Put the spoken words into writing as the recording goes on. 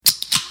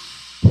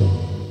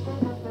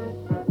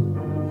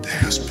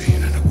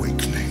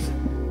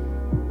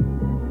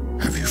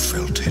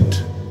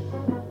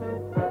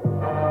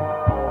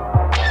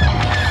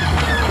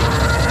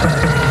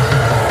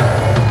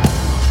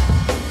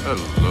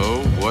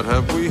what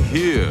have we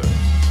here?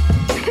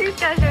 You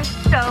guys are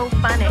so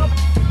funny.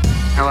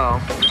 Hello.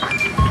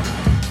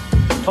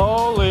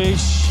 Holy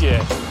shit.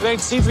 It ain't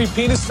C3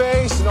 penis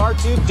face and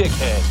R2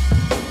 dickhead.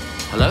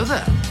 Hello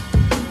there.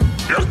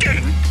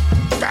 Looking?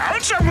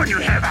 Found someone you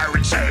have, I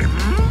would say.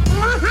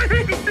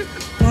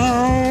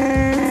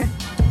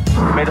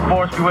 May the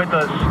force be with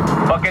us.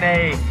 Fucking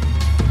A.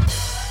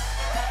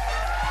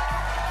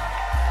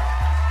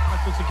 I'm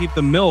supposed to keep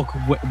the milk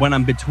when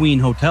I'm between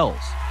hotels.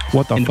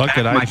 What the fuck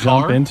did I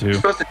jump into? You're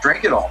supposed to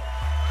drink it all.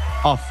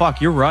 Oh,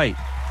 fuck, you're right.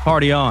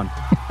 Party on.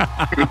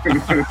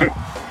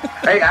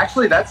 Hey,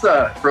 actually, that's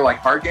for like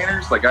hard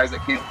gainers, like guys that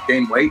can't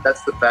gain weight.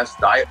 That's the best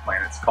diet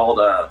plan. It's called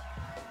I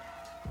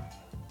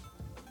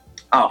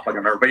don't fucking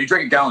remember, but you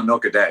drink a gallon of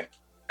milk a day,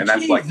 and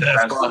that's like the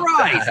best.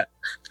 Christ.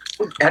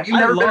 Have you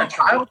never been a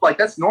child? Like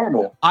that's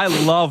normal. I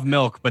love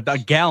milk, but a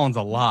gallon's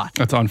a lot.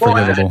 That's Well,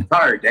 unforgivable. that's an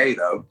entire day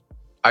though.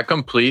 I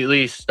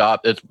completely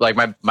stopped. It's like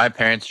my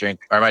parents drink,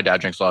 or my dad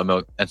drinks a lot of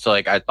milk, and so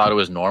like I thought it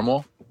was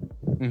normal.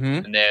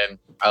 Mm-hmm. And then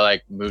I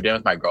like moved in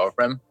with my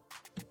girlfriend,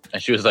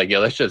 and she was like, "Yo,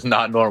 that's just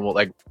not normal."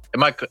 Like, and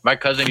my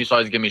cousin used to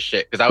always give me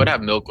shit because I would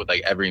have milk with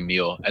like every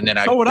meal, and then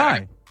So would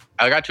I.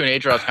 I got to an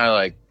age where I was kind of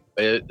like,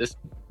 this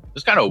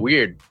is kind of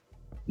weird.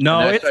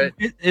 No, And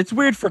that's it's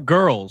weird for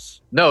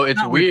girls. No, it's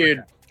Not weird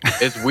weird.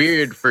 It's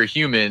weird for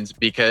humans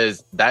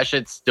because that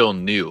shit's still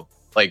new.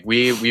 Like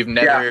we've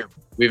never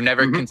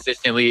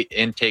consistently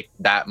intake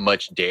that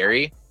much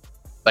dairy.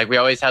 Like we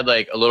always had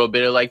like a little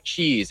bit of like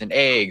cheese and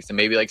eggs and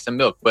maybe like some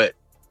milk, but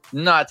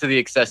not to the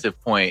excessive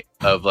point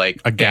of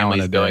like A gallon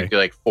families a day. going through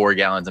like 4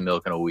 gallons of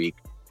milk in a week.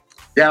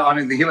 Yeah, I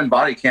mean the human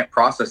body can't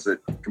process it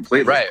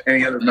completely. Right.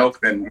 Any other milk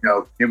than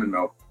human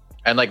milk.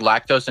 And like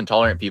lactose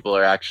intolerant people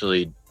are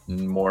actually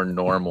more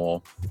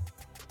normal.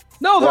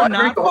 No, Well, they're I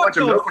drank not. a whole bunch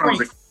Fuck of those milk when I was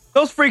freaks.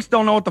 Those freaks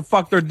don't know what the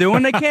fuck they're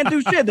doing. They can't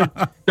do shit. They're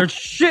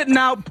shitting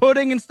out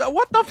pudding and stuff.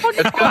 What the fuck?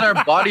 It's because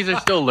our bodies are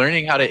still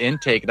learning how to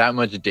intake that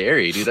much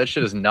dairy, dude. That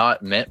shit is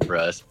not meant for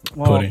us.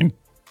 Well, Pudding.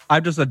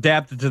 I've just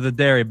adapted to the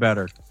dairy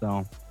better.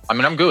 So I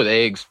mean, I'm good with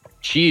eggs.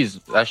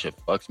 Cheese, that shit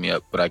fucks me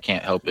up, but I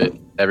can't help it.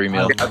 Every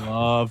meal. I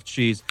love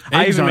cheese.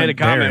 I Eggs even made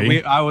a aren't comment.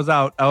 dairy. I was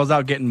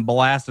out getting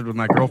blasted with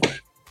my girlfriend,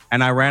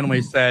 and I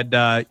randomly said,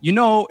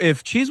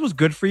 if cheese was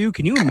good for you,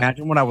 can you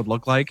imagine what I would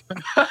look like?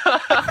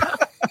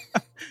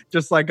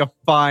 Just like a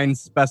fine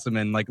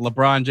specimen, like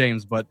LeBron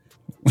James, but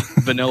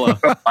vanilla.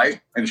 Light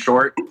and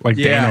short. Like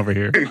Yeah. Dan over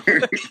here.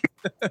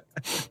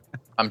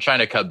 I'm trying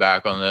to cut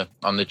back on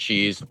the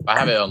cheese. I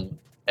have it on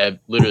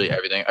literally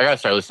everything. I gotta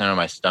start listening to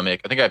my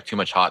stomach. I think I have too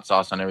much hot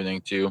sauce on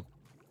everything too.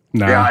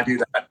 No. Yeah, I do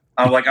that.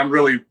 I'm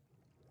really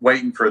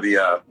waiting for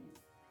the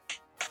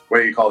what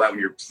do you call that when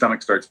your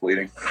stomach starts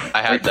bleeding?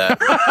 I had that.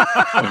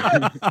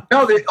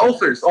 No, the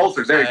ulcers.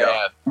 There you go.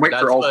 Yeah, I'm waiting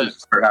for that's ulcers to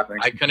start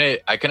happening. I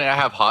couldn't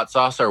have hot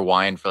sauce or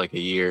wine for like a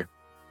year.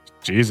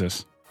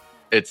 Jesus.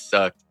 It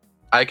sucked.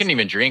 I couldn't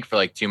even drink for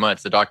like 2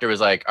 months. The doctor was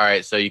like, "All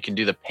right, so you can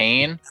do the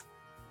pain."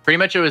 Pretty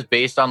much, it was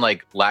based on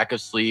like lack of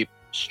sleep,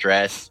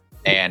 stress,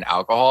 and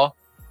alcohol.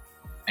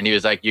 And he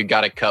was like, "You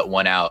got to cut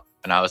one out."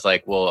 And I was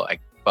like, "Well,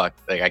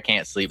 I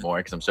can't sleep more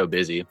because I'm so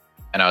busy."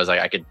 And I was like,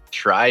 I could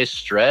try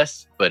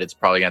stress, but it's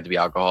probably going to have to be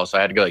alcohol. So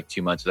I had to go like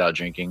 2 months without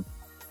drinking.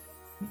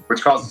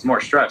 Which causes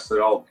more stress. So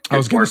it all I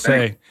was gets going to worse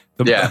say,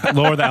 the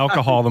lower the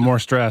alcohol, the more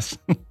stress.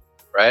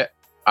 Right?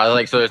 I was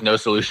like, so there's no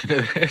solution to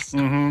this.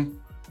 Mm-hmm.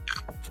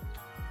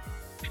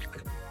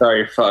 Sorry,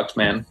 you're fucked,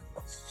 man.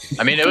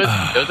 I mean, it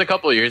was a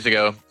couple of years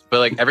ago, but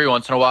like every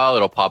once in a while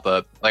it'll pop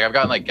up. Like I've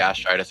gotten like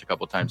gastritis a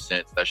couple times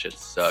since. That shit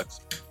sucks.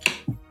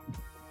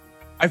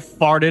 I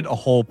farted a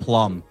whole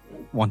plum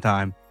one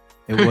time.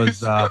 It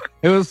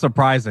was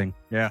surprising.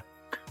 Yeah.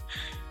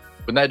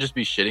 Wouldn't that just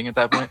be shitting at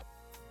that point?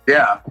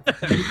 Yeah.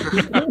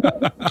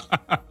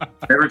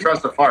 Never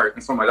trust a fart.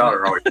 That's what my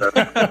daughter always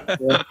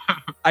says.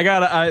 I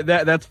got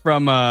that's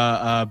from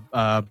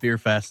Beer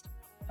Fest.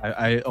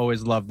 I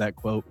always love that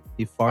quote.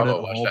 He farted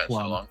a watch whole that so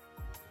plum. long.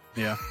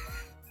 Yeah.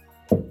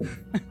 I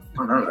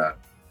don't know that.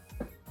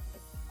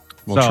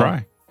 We'll So,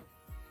 try.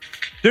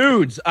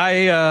 Dudes,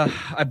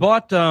 I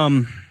bought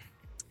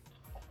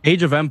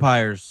Age of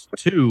Empires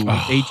 2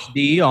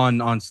 HD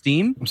on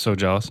Steam. I'm so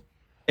jealous.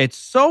 It's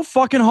so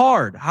fucking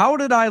hard. How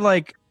did I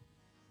like?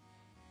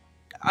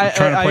 Trying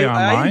to play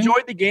I online?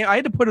 enjoyed the game. I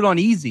had to put it on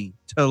easy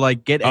to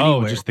like get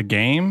anywhere. Oh, just the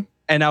game?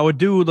 And I would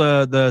do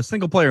the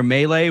single player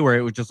melee where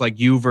it was just like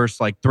you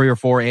versus like 3 or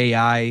 4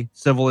 AI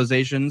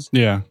civilizations.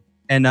 Yeah.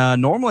 And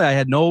normally I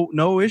had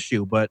no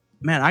issue, but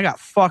man, I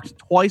got fucked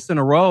twice in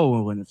a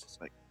row, and it's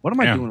just like, what am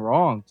I doing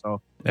wrong?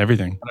 So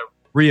everything.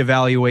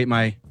 Reevaluate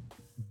myself,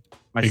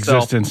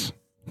 Existence.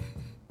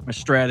 my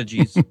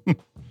strategies.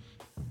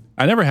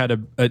 I never had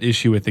an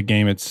issue with the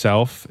game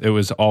itself. It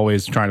was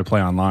always trying to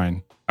play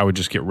online. I would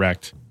just get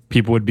wrecked.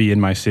 People would be in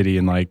my city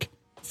in like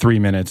 3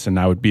 minutes, and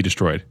I would be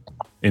destroyed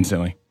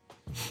instantly.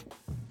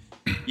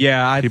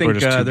 Yeah, I People are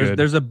think just too good.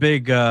 there's a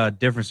big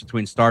difference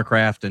between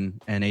StarCraft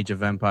and Age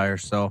of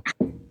Empires. So,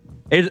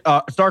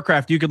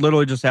 StarCraft, you could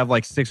literally just have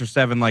like 6 or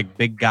 7 like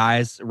big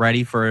guys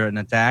ready for an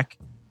attack,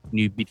 and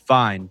you'd be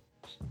fine.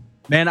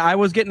 Man, I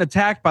was getting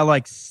attacked by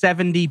like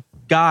 70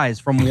 guys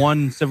from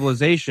one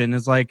civilization.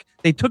 It's like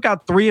they took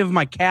out 3 of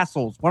my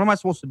castles. What am I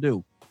supposed to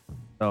do?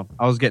 So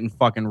I was getting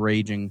fucking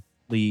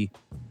ragingly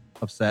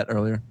upset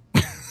earlier.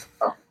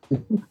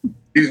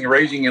 Using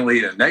ragingly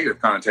in a negative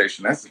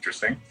connotation. That's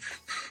interesting.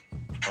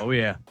 Oh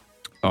yeah.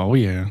 Oh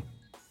yeah.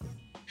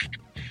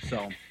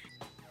 So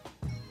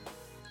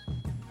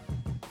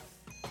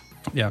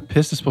Yeah,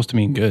 pissed is supposed to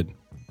mean good.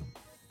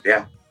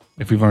 Yeah.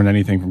 If we've learned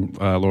anything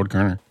from Lord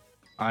Kerner.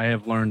 I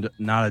have learned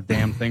not a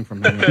damn thing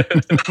from him.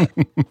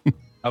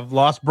 I've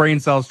lost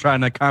brain cells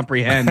trying to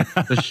comprehend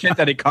the shit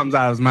that it comes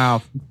out of his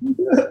mouth.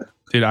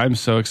 Dude, I'm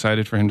so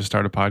excited for him to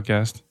start a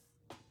podcast.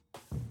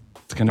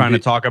 It's gonna Trying be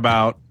to talk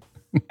about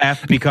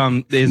F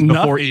is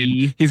before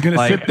E. He's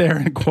gonna sit there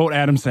and quote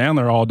Adam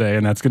Sandler all day,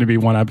 and that's gonna be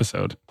one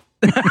episode.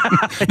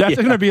 That's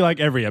gonna be like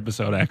every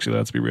episode, actually.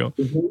 Let's be real.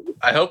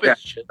 I hope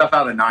it's just, Stuff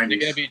out of the is it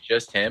 90s. gonna be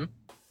just him.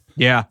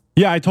 Yeah.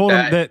 Yeah, I told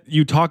him that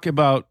you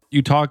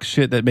talk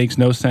shit that makes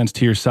no sense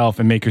to yourself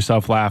and make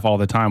yourself laugh all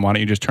the time. Why don't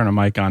you just turn a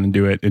mic on and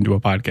do it into a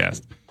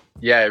podcast?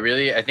 Yeah,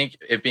 really. I think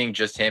it being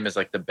just him is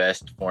like the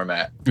best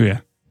format Yeah.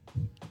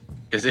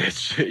 because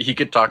he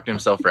could talk to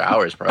himself for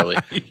hours probably.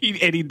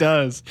 And he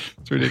does.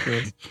 It's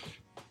ridiculous.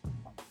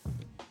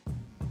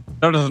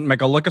 That doesn't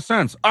make a lick of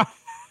sense. Ah.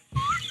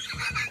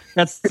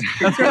 That's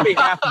gonna be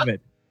half of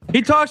it.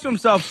 He talks to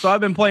himself, so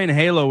I've been playing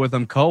Halo with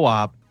him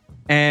co-op,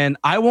 and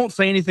I won't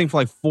say anything for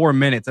like 4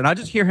 minutes, and I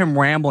just hear him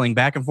rambling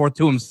back and forth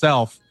to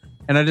himself,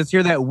 and I just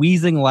hear that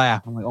wheezing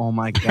laugh. I'm like, oh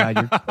my god,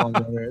 you're so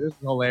hilarious. This is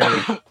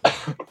hilarious.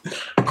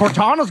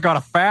 Cortana's got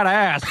a fat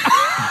ass.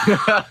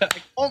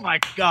 Like, oh my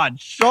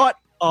god, shut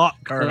up,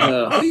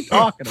 Colonel. What are you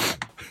talking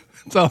about?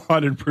 It's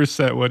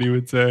 100% what he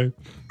would say.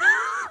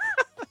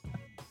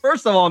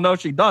 First of all, no,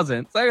 she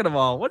doesn't. Second of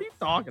all, what are you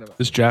talking about?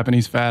 This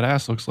Japanese fat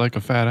ass looks like a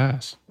fat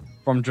ass.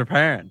 From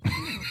Japan.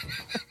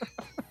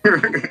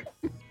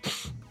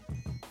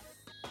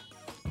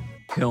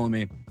 Killing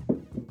me.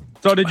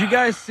 So did you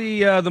guys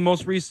see the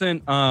most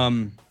recent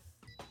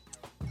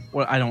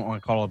what I don't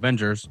want to call it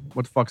Avengers.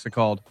 What the fuck's it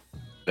called?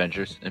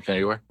 Avengers,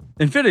 Infinity War.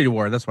 Infinity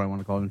War. That's what I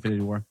want to call it.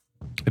 Infinity War.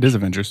 It is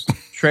Avengers.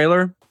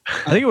 Trailer.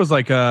 I think it was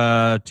like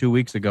 2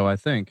 weeks ago, I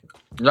think.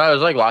 No, it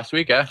was like last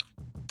week, yeah.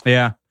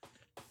 Yeah.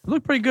 It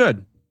looked pretty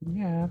good.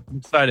 Yeah. I'm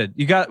excited.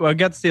 I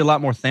got to see a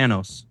lot more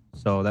Thanos.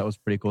 So that was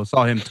pretty cool.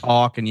 Saw him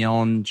talk and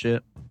yelling and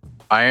shit.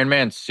 Iron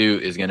Man's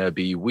suit is gonna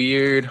be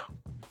weird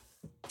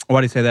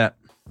Why do you say that?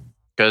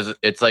 because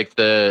it's like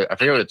I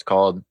forget what it's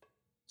called,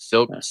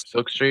 Silk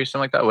Street or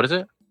something like that. What is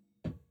it?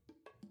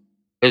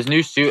 His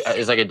new suit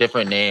is like a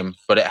different name,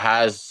 but it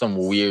has some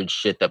weird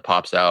shit that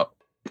pops out.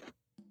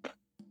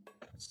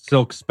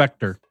 Silk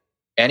Spectre.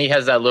 And he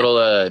has that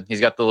little. He's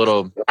got the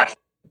little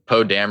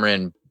Poe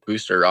Dameron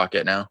booster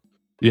rocket now.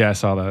 Yeah, I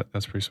saw that.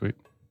 That's pretty sweet.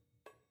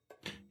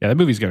 Yeah, that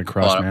movie's gonna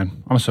crush,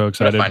 man. I'm so I'm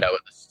excited. gonna find out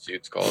what the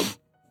suit's called.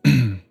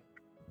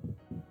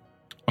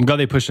 I'm glad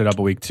they pushed it up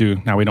a week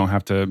too. Now we don't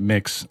have to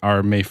mix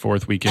our May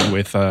 4th weekend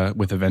with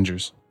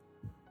Avengers.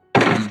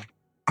 Yeah,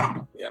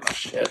 no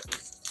shit.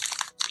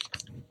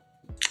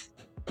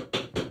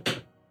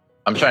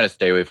 I'm trying to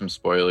stay away from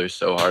spoilers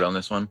so hard on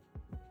this one.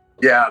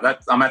 Yeah,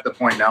 I'm at the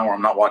point now where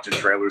I'm not watching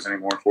trailers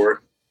anymore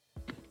for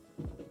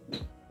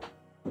it.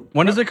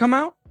 When does it come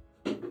out?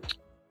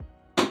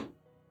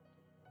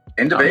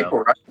 End of I don't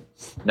April, right?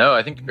 No,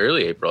 I think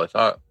early April. I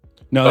thought.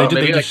 No, Oh, they did.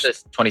 maybe They like just,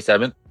 this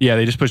 27th. yeah,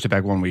 they just pushed it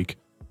back 1 week.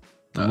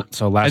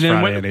 So last And then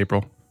Friday when- in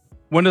April.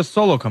 When does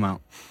Solo come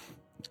out?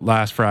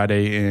 Last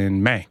Friday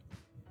in May.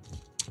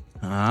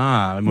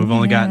 Ah, and we've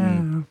only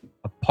gotten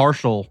a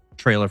partial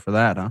trailer for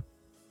that, huh?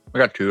 We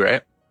got 2,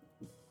 right?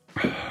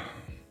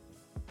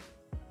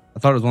 I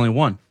thought it was only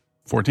one.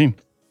 14.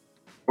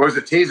 Well,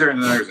 there's a teaser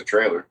and then there's a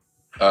trailer.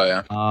 Oh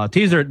yeah.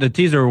 The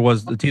teaser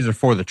was the teaser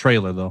for the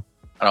trailer, though.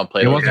 I don't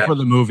play. It those wasn't yet. for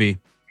the movie.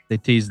 They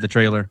teased the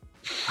trailer.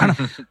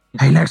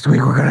 Hey, next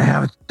week we're gonna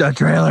have a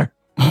trailer.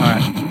 All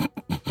right.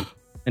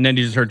 And then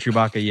you just heard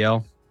Chewbacca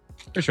yell.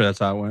 Pretty sure that's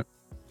how it went.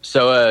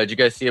 So, did you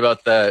guys see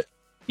about the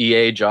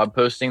EA job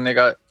posting that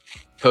got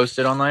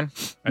posted online?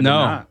 I did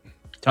No. not.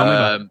 Tell me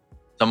about it.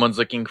 Someone's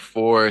looking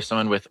for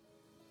someone with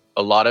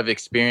a lot of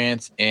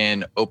experience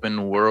in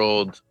open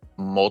world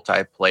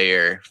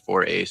multiplayer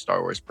for a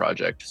Star Wars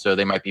project. So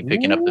they might be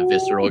picking up the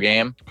Visceral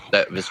game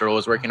that Visceral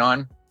was working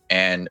on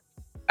and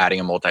adding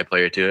a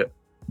multiplayer to it.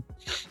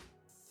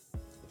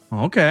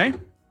 Okay.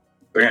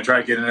 They're gonna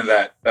try to get into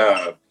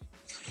that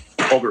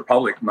Old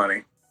Republic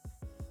money.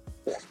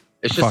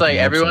 It's just Fucking like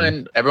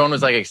everyone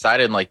was like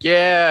excited and like,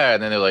 yeah,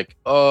 and then they're like,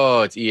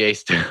 oh, it's EA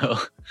still.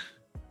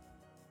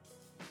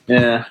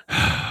 Yeah.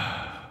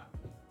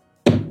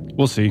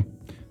 We'll see.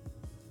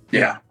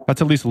 Yeah.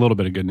 That's at least a little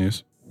bit of good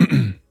news.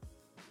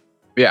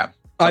 Yeah.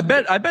 I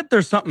bet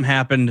there's something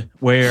happened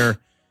where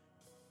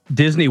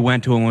Disney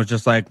went to him and was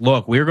just like,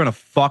 look, we're gonna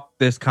fuck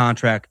this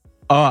contract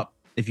up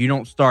if you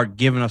don't start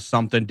giving us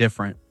something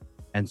different.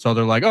 And so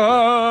they're like,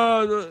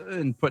 oh,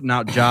 and putting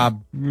out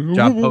job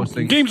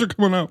postings. Games are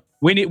coming out.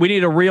 We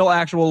need a real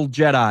actual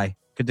Jedi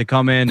to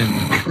come in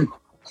and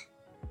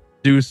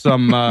do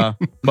some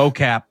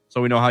mocap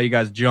so we know how you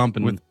guys jump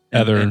and with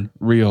other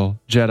real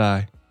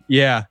Jedi.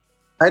 Yeah.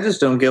 I just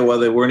don't get why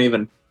they weren't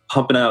even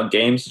pumping out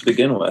games to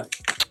begin with.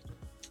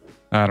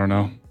 I don't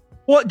know.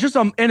 Well, just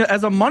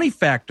as a money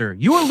factor,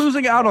 you were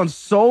losing out on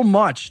so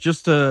much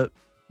just put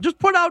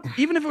out,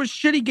 even if it was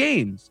shitty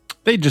games.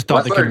 They just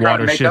thought they could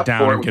water shit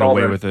down and get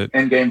away with it.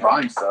 In-game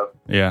buying stuff.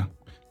 Yeah.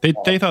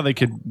 They thought they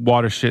could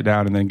water shit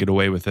down and then get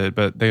away with it,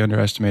 but they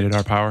underestimated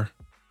our power.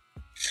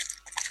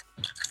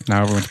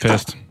 Now everyone's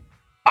pissed.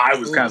 I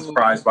was kind of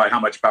surprised by how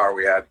much power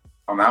we had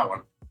on that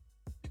one.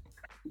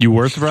 You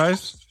were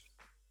surprised?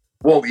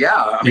 Well, yeah.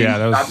 I mean,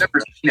 Yeah, I've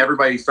never seen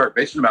everybody start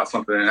bitching about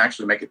something and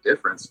actually make a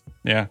difference.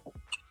 Yeah.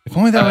 If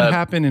only that would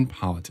happen in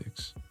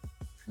politics.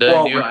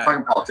 Well, we're not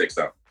talking politics,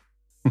 though.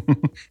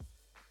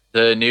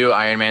 The new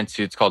Iron Man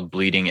suit's called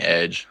Bleeding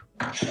Edge.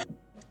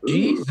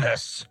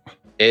 Jesus.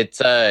 It's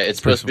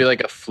supposed to be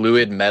like a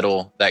fluid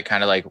metal that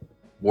kind of like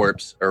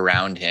warps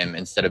around him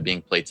instead of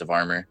being plates of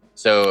armor.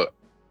 So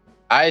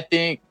I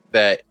think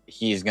that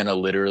he's going to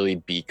literally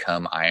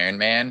become Iron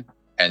Man,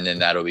 and then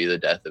that'll be the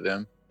death of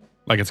him.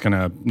 Like it's going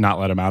to not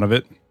let him out of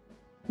it?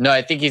 No,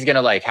 I think he's going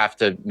to like have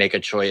to make a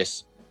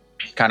choice,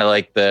 kind of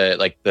like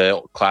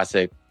the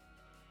classic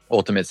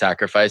ultimate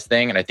sacrifice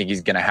thing. And I think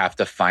he's going to have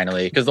to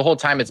finally, because the whole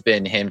time it's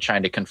been him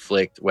trying to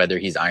conflict whether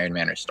he's Iron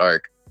Man or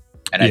Stark.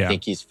 And I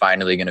think he's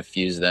finally going to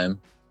fuse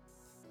them.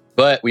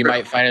 But we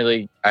might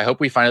finally, I hope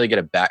we finally get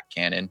a back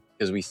cannon,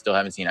 because we still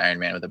haven't seen Iron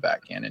Man with a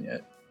back cannon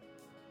yet.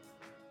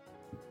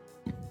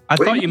 I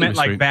thought you meant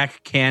like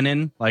back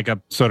canon, like a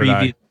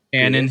previous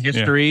canon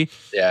history.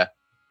 Yeah.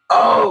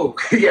 Oh,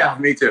 yeah,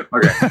 me too.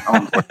 Okay.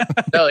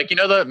 No, like,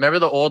 remember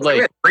the old,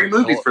 like, 3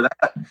 movies for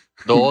that.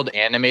 The old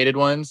animated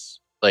ones,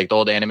 like the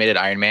old animated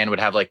Iron Man would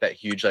have like that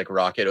huge like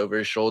rocket over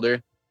his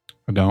shoulder.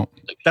 I don't.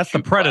 Like, that's the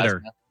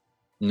Predator. Plasma.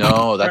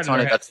 No, that's on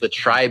it. That's the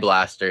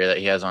Tri-Blaster that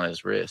he has on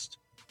his wrist.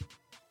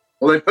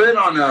 Well, they put it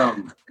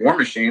on War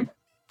Machine.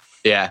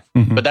 Yeah,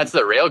 but that's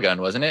the railgun,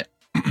 wasn't it?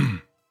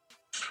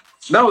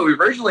 No,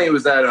 originally it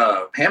was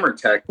that Hammer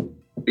Tech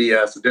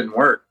BS. It didn't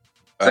work.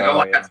 It's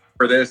like, I asked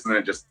for this, and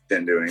then it just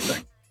didn't do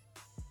anything.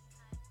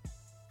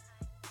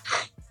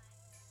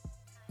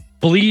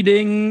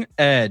 Bleeding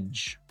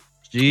Edge.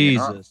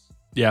 Jesus.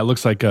 Yeah, it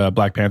looks like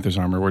Black Panther's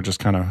armor where it just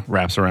kind of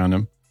wraps around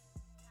him.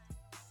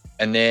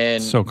 And then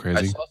so crazy.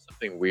 I saw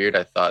something weird.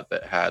 I thought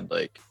that had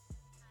like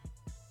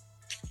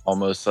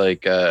almost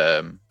like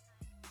the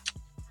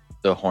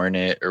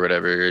Hornet or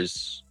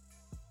whatever's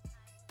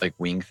like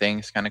wing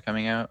things kind of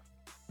coming out.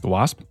 The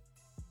Wasp?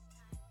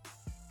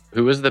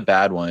 Who was the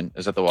bad one?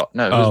 Is that the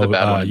No, who's the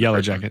bad one?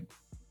 Yellow Jacket.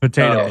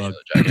 Potato.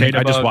 Potato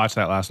I just watched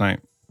that last night.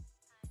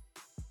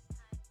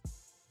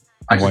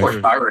 I just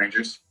watched Power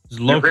Rangers.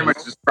 They're pretty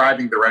much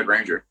describing the Red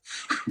Ranger.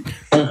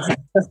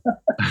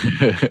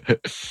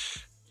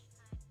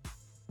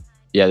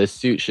 Yeah, this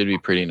suit should be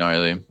pretty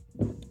gnarly.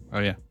 Oh,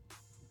 yeah.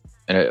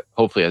 And it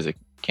hopefully has a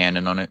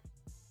cannon on it.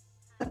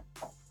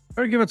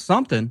 Better give it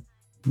something.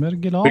 Better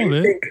get all of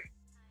it.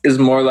 Is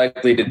more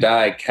likely to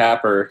die,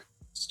 Cap or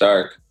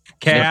Stark?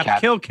 Cap.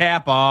 Kill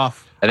Cap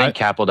off. I think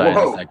Cap will die in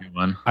the second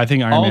one. I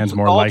think Iron Man's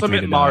more likely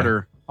to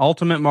die.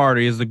 Ultimate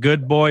Martyr is the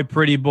good boy,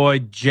 pretty boy,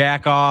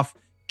 jack off.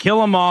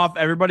 Kill him off.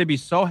 Everybody be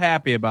so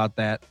happy about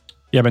that.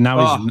 Yeah, but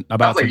now he's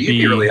about to be...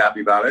 You'd be really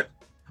happy about it.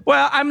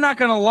 Well, I'm not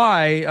going to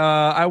lie.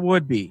 I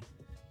would be.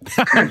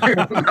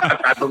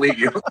 I believe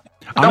you.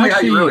 Tell me how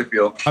you really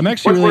feel. I'm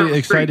actually really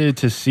excited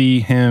to see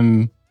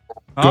him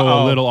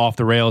go a little off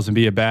the rails and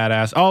be a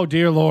badass. Oh,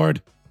 dear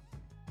Lord.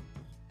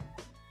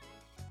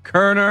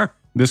 Kerner.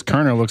 This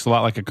Kerner looks a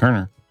lot like a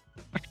Kerner.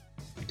 I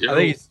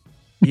think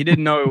he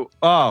didn't know.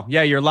 Oh,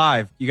 yeah, you're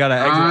live. You got to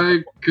exit.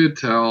 I could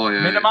tell,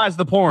 yeah. Minimize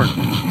the porn.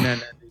 No,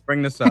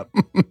 bring this up.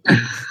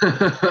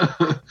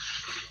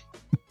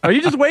 Are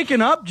you just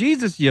waking up?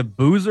 Jesus, you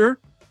boozer.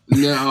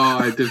 No,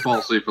 I did fall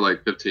asleep for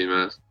like 15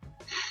 minutes.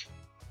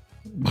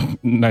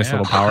 Nice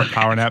little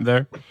power nap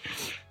there.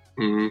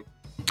 Mm-hmm.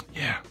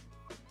 Yeah.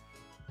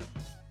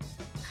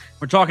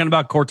 We're talking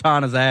about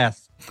Cortana's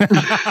ass.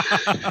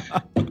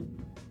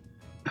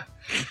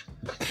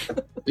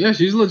 Yeah,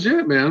 she's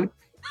legit, man.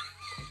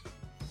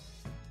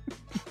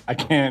 I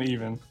can't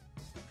even.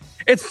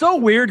 It's so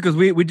weird because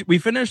we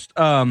finished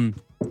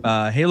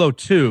Halo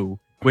 2,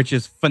 which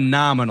is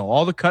phenomenal.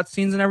 All the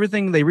cutscenes and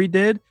everything they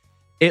redid,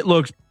 it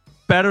looks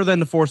better than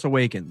The Force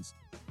Awakens.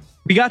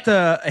 We got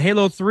to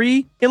Halo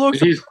 3, it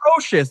looks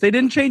atrocious. They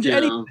didn't change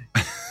anything.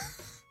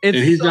 And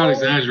he's not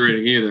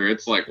exaggerating either.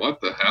 It's like,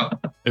 what the hell?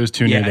 It was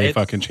too near they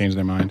fucking changed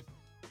their mind.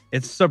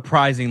 It's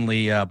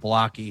surprisingly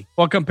blocky.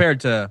 Well, compared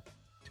to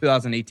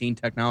 2018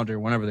 technology or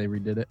whenever they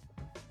redid it.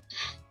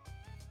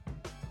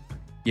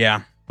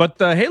 Yeah. But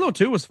Halo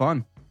 2 was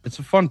fun. It's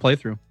a fun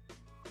playthrough.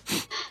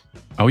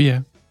 Oh,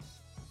 yeah.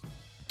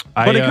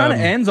 But it kind of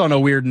ends on a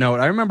weird note.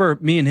 I remember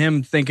me and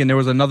him thinking there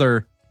was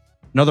another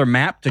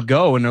map to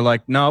go, and they're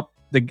like, nope,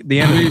 the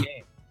end of the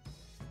game.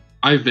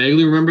 I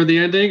vaguely remember the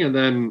ending, and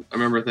then I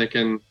remember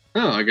thinking,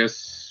 oh, I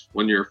guess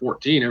when you're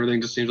 14, everything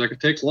just seems like it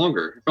takes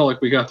longer. It felt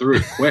like we got through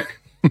it quick.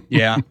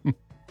 Yeah. What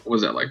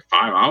was that, like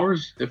 5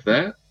 hours, if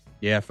that?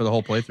 Yeah, for the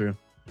whole playthrough.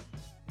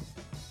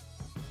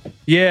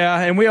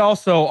 Yeah, and we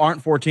also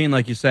aren't 14,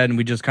 like you said, and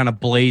we just kind of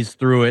blazed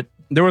through it.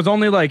 There was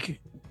only like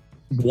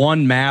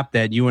one map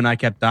that you and I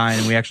kept dying,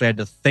 and we actually had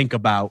to think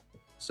about.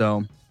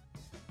 So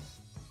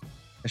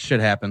that shit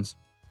happens.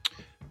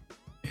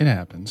 It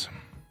happens.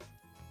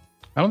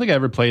 I don't think I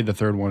ever played the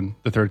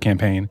third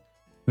campaign.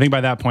 I think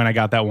by that point I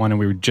got that one, and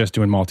we were just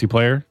doing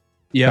multiplayer.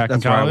 Yeah, back in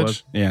that's where I college.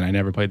 was. Yeah, and I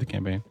never played the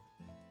campaign.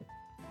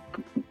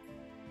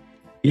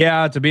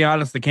 Yeah, to be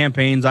honest, the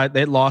campaigns,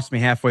 they lost me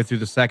halfway through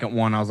the second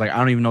one. I was like, I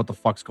don't even know what the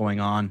fuck's going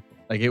on.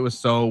 Like, it was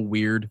so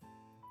weird.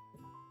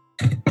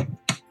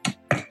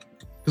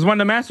 Because when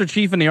the Master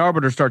Chief and the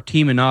Arbiter start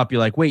teaming up, you're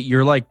like, wait,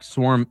 you're like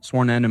sworn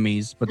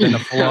enemies. But then the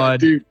Flood,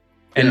 Dude.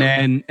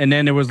 and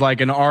then there was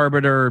like an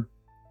Arbiter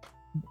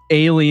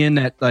alien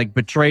that like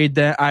betrayed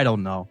that. I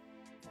don't know.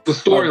 The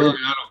storyline,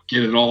 I don't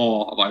get it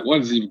all. I'm like,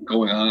 what is even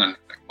going on? Like,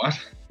 what?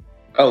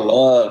 I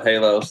love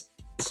Halo's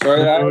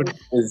storyline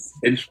is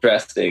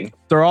interesting.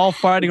 They're all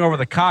fighting over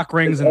the cock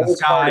rings in the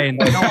sky, and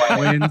no one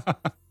wins.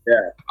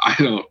 Yeah, I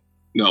don't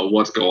know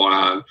what's going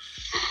on.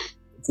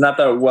 it's not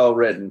that well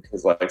written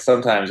because like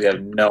sometimes you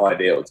have no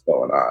idea what's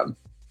going on.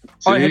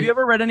 Oh, have you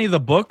ever read any of the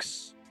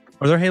books?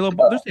 Are there Halo?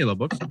 There's Halo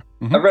books.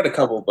 Mm-hmm. I've read a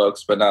couple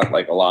books, but not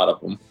like a lot of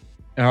them.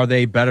 Are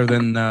they better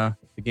than the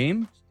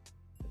game?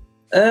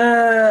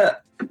 They're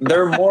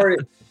more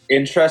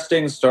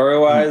interesting story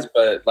wise,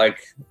 but like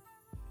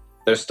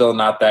they're still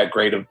not that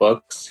great of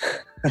books.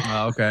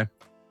 Oh, okay.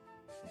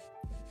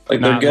 Like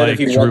they're Not good like if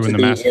you Drew want in to the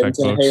be Mass Effect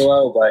into books.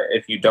 Halo, but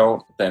if you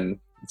don't, then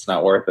it's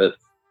not worth it.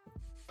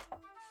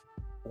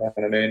 You know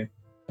what I mean?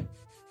 It's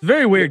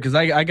very weird because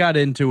I got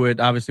into it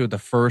obviously with the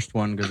first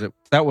one because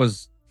that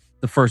was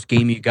the first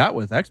game you got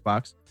with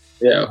Xbox.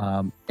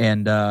 Yeah.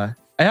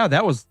 Yeah,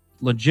 that was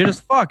legit as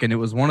fuck, and it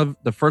was one of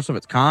the first of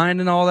its kind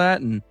and all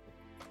that. And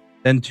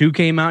then 2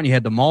 came out, and you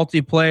had the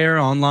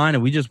multiplayer online,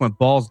 and we just went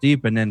balls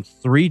deep. And then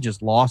 3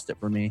 just lost it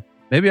for me.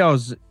 Maybe I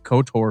was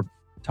KOTOR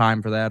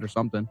time for that or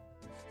something.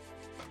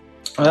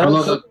 I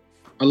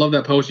love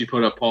that post you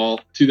put up, Paul.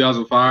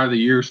 2005, the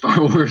year of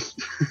Star Wars.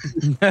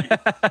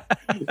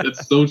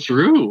 That's so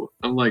true.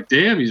 I'm like,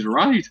 damn, he's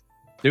right.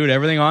 Dude,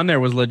 everything on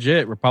there was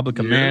legit. Republic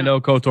Commando,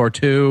 KOTOR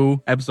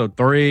 2, Episode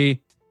 3.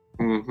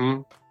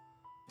 Mm-hmm.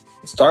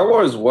 Star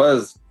Wars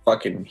was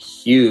fucking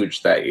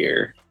huge that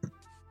year.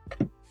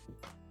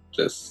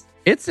 Just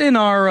It's in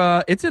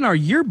our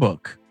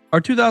yearbook,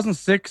 our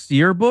 2006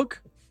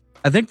 yearbook.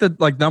 I think the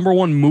like number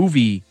one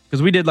movie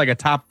because we did like a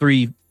top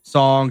 3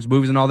 songs,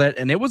 movies, and all that,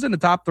 and it was in the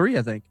top 3.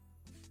 I think.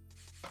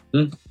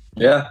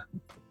 yeah.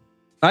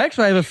 I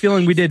actually have a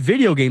feeling we did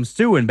video games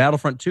too, and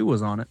Battlefront 2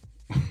 was on it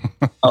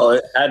Oh,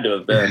 it had to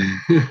have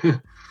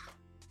been.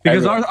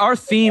 because our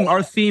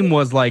theme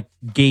was like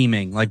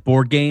gaming, like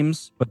board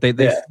games, but they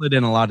slid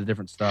in a lot of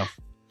different stuff.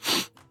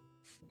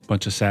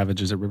 Bunch of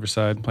savages at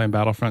Riverside playing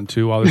Battlefront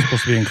 2 while they're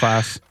supposed to be in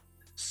class.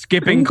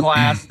 Skipping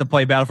class to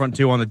play Battlefront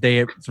 2 on the day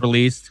it's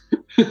released.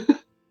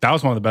 That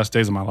was one of the best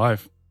days of my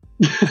life.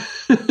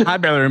 I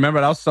barely remember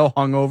it. I was so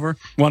hungover.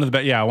 One of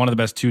the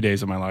best 2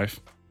 days of my life.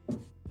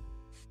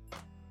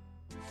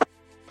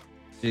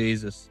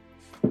 Jesus.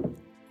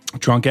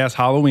 Drunk ass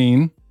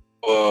Halloween.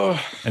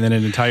 And then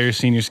an entire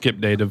senior skip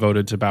day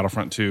devoted to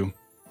Battlefront 2.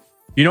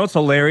 You know what's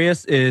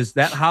hilarious is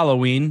that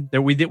Halloween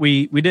that we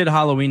did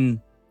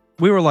Halloween.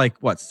 We were like,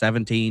 what,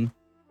 17?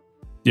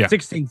 Yeah.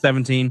 16,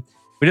 17.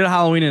 We did a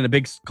Halloween in a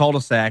big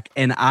cul-de-sac,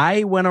 and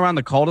I went around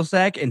the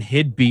cul-de-sac and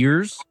hid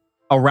beers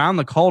around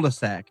the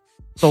cul-de-sac.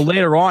 So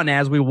later on,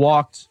 as we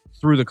walked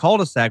through the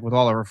cul-de-sac with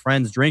all of our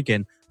friends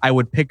drinking, I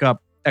would pick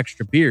up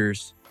extra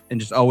beers and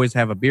just always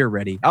have a beer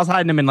ready. I was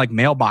hiding them in like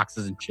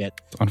mailboxes and shit.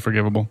 It's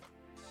unforgivable.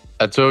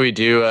 That's what we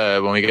do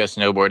when we go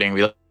snowboarding.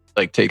 We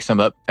like take some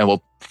up and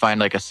we'll find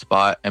like a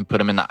spot and put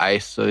them in the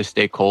ice so they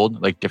stay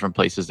cold, like different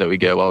places that we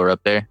go while we're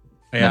up there.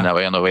 And then that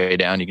way on the way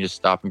down, you can just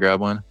stop and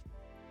grab one.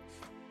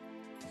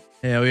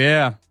 Hell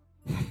yeah.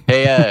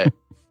 Hey,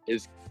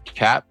 is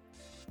Cap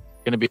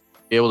going to be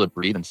able to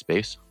breathe in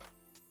space?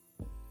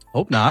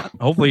 Hope not.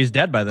 Hopefully he's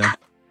dead by then.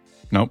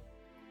 Nope.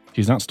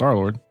 He's not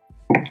Star-Lord.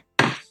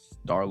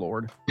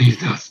 Star-Lord.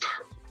 He's not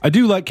Star-Lord. I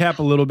do like Cap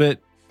a little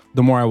bit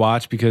the more I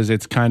watch because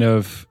it's kind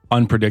of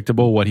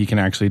unpredictable what he can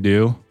actually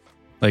do.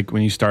 Like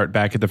when you start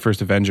back at the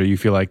first Avenger, you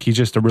feel like he's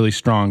just a really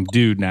strong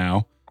dude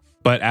now.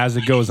 But as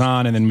it goes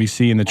on, and then we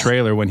see in the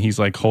trailer when he's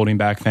like holding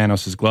back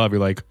Thanos' glove,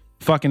 you're like,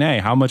 fucking A,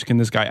 how much can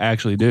this guy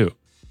actually do?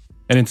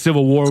 And in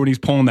Civil War, when he's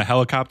pulling the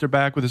helicopter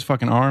back with his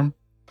fucking arm.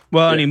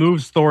 Well, and he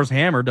moves Thor's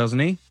hammer, doesn't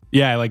he?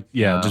 Yeah,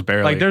 just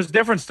barely. Like there's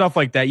different stuff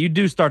like that. You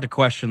do start to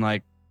question,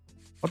 like,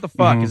 what the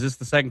fuck? Mhm. Is this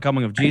the second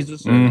coming of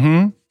Jesus? Or-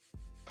 Mm-hmm.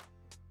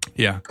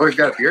 Yeah. Oh, he's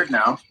got a beard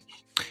now.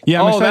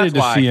 Yeah, I'm Oh, excited that's to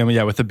why. see him,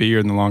 with the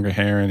beard and the longer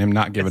hair and him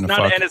not giving It's a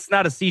not, fuck. and it's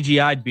not a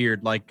CGI'd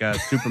beard like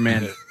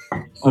Superman.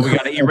 Oh, we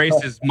got to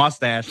erase his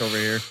mustache over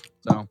here.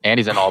 So And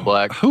he's in all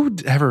black. Who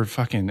ever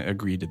fucking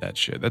agreed to that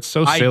shit? That's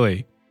so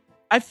silly.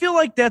 I feel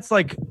like that's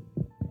like,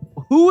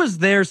 who is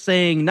there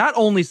saying, not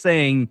only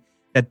saying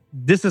that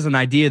this is an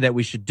idea that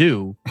we should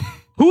do,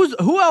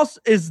 who else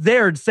is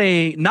there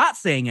saying, not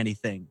saying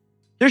anything?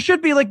 There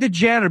should be like the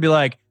janitor be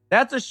like,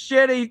 That's a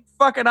shitty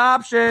fucking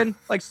option.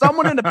 Like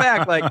someone in the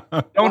back, like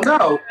don't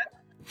know.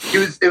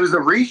 It was a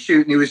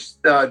reshoot, and he was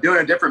doing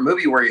a different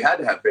movie where he had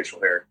to have facial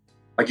hair.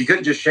 Like he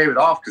couldn't just shave it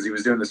off because he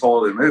was doing this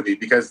whole other movie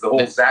because the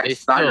whole Zack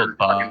Snyder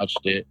botched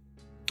it.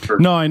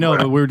 No, I know,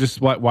 but we're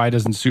just why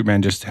doesn't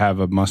Superman just have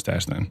a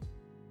mustache then?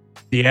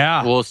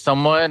 Yeah. Well,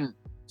 someone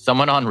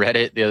on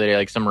Reddit the other day,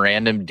 like some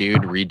random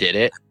dude redid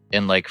it.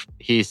 And like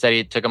he said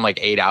it took him like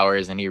 8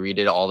 hours and he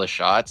redid all the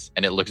shots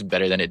and it looks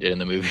better than it did in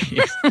the movie.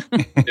 Yeah,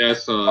 I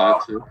saw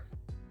that too.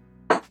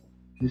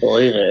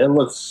 Believe it. It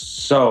looks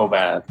so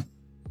bad.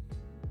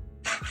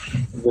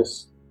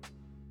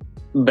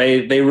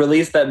 They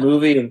released that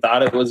movie and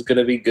thought it was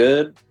gonna be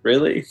good.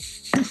 Really?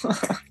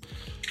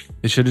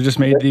 They should have just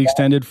made the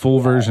extended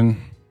full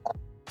version.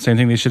 Same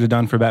thing they should have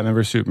done for Batman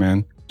vs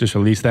Superman. Just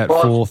release that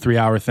full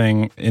 3-hour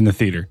thing in the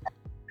theater.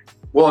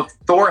 Well, if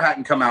Thor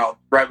hadn't come out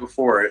right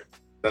before it,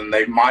 then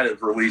they might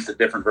have released a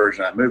different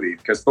version of that movie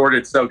because Thor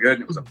did so good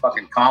and it was a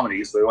fucking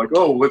comedy. So they're like,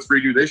 oh, let's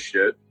redo this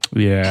shit.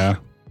 Yeah.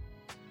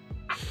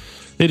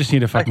 They just need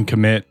to fucking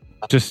commit.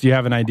 Just you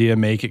have an idea,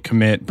 make it,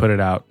 commit, put it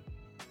out.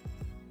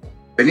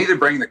 They need to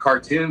bring the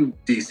cartoon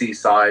DC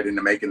side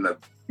into making the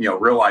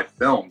real life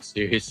films.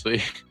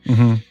 Seriously.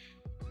 Mm-hmm.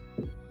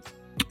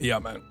 Yeah,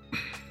 man.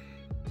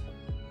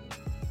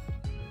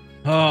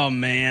 Oh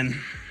man.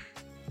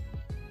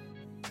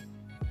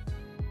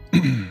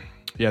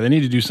 Yeah, they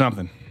need to do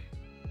something.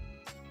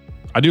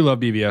 I do love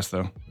BVS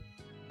though.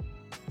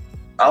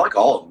 I like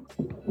all of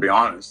them, to be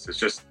honest. It's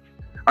just,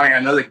 I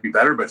know they could be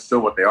better, but still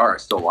what they are, I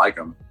still like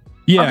them.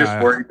 Yeah. I'm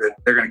just worried that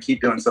they're going to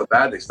keep doing so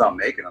bad they stop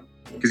making them.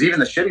 Because even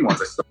the shitty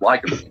ones, I still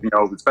like them.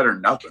 It's better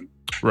than nothing.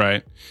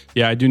 Right.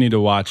 Yeah, I do need to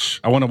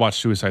watch. I want to watch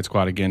Suicide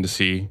Squad again to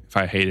see if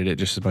I hated it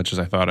just as much as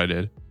I thought I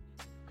did.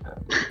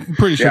 I'm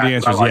pretty sure the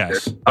answer is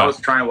yes. I was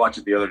trying to watch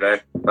it the other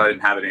day, but I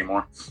didn't have it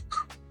anymore.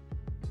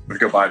 I'm going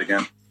to go buy it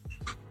again.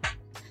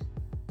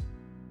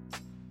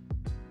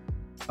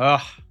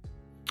 Ugh.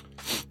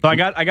 So I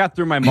got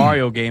through my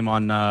Mario game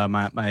on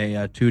my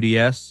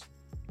 2DS.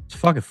 It's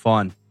fucking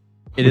fun.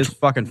 It is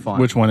fucking fun.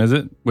 Which one is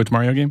it? Which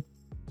Mario game?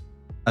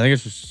 I think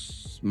it's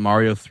just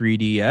Mario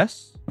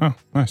 3DS. Oh,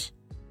 nice.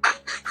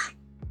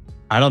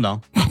 I don't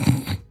know.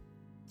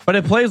 But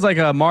it plays like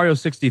a Mario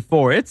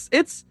 64.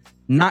 It's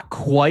not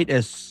quite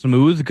as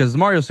smooth because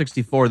Mario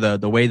 64,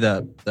 the way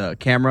the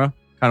camera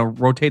kind of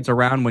rotates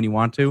around when you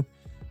want to.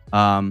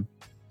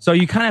 So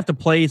you kind of have to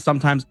play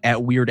sometimes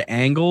at weird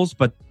angles,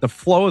 but the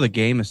flow of the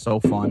game is so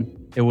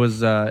fun. It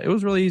was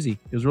really easy.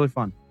 It was really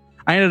fun.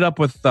 I ended up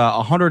with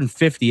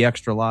 150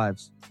 extra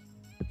lives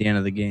at the end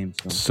of the game.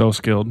 So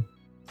skilled.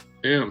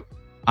 Damn.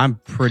 I'm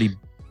pretty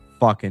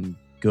fucking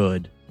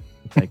good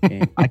at that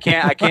game. I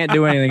can't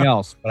do anything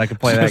else, but I can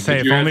play that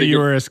game. If only you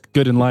were as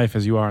good in life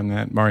as you are in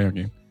that Mario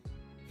game.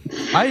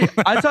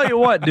 I tell you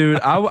what, dude,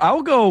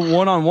 I'll go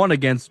one-on-one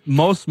against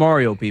most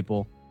Mario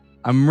people.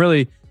 I'm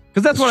really...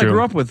 Because that's what I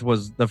grew up with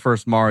was the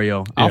first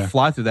Mario. Yeah. I'll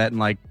fly through that in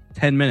like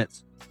 10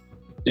 minutes.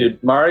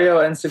 Dude, Mario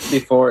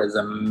N64 is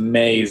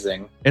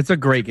amazing. It's a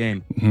great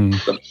game. Mm-hmm.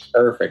 It's a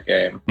perfect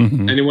game.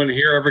 Mm-hmm. Anyone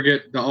here ever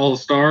get all the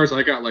stars?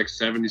 I got like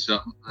 70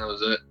 something. That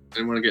was it.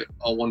 Anyone get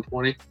all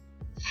 120?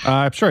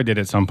 I'm sure I did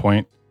at some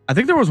point. I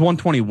think there was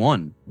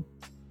 121.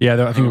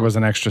 Yeah, I think there was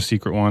an extra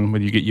secret one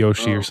where you get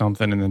Yoshi or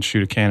something and then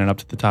shoot a cannon up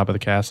to the top of the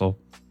castle.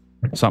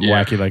 Something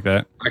wacky like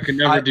that. I could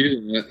never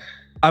do that.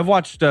 I've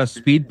watched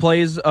speed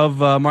plays of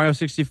Mario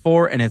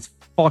 64, and it's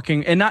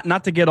fucking... And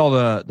not to get all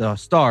the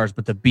stars,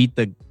 but to beat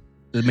the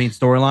main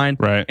storyline.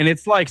 Right. And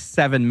it's like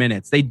 7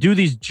 minutes. They do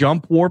these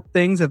jump warp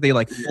things that they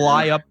like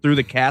fly up through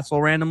the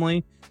castle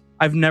randomly.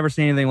 I've never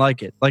seen anything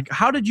like it. Like,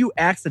 how did you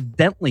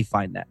accidentally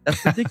find that?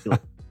 That's ridiculous.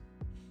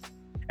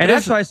 And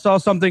actually, I saw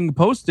something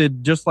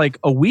posted just like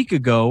a week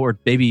ago, or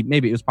maybe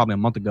it was probably a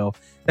month ago,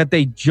 that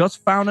they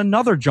just found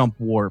another jump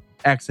warp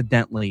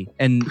accidentally.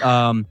 And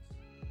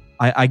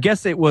I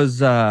guess it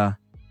was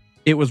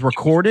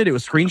recorded, it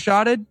was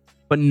screenshotted,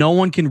 but no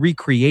one can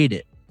recreate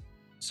it.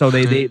 So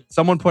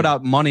someone put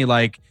out money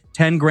like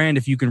 $10,000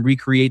 if you can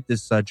recreate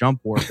this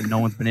jump warp, and no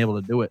one's been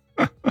able to do it.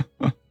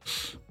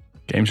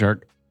 Game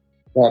Shark.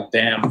 God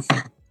damn.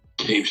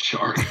 Game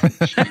Shark.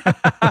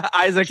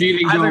 Isaac's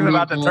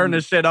about to turn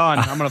this shit on.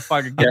 I'm gonna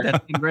fucking get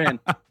that $10,000.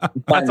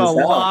 That's a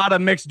lot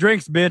of mixed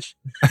drinks, bitch.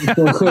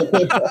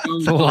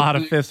 It's a lot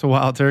of fifths of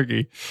wild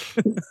turkey.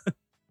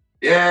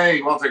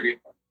 Yay, wild turkey.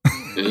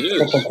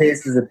 Couple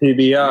cases of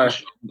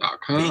PBR.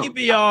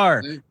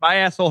 PBR. My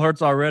asshole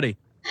hurts already.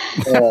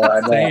 Oh,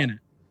 I know. Saying it.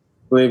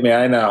 Believe me,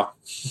 I know.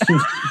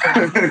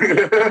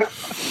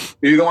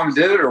 You the one who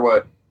did it or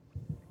what?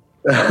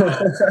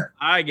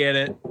 I get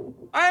it.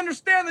 I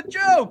understand the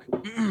joke.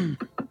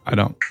 I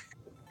don't.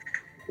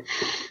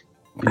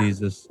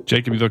 Jesus.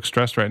 Jacob, you look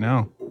stressed right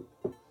now.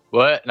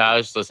 What? No, I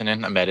was just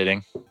listening. I'm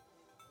editing.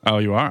 Oh,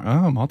 you are?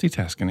 Oh,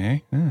 multitasking, eh?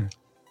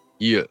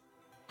 Yeah.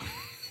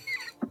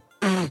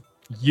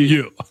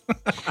 Yeah.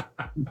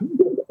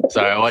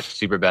 Sorry, I watched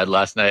Superbad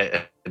last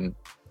night and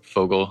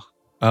Fogel.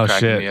 Oh,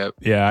 cracking shit. me up.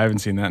 Yeah, I haven't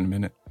seen that in a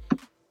minute.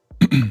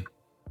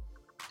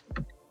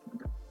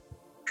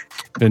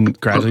 Been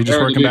gradually just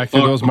working back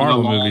through those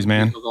Marvel movies,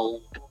 man.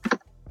 What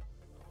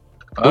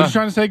was you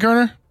trying to say,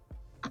 Kerner?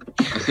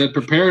 I said,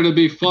 prepare to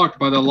be fucked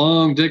by the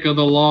long dick of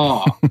the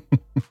law.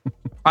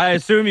 I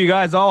assume you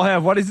guys all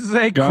have, what does it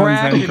say? Guns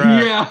Crack? and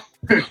crack.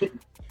 Yeah.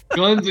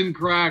 Guns and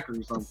crack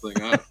or something.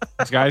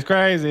 This guy's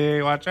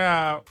crazy. Watch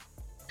out.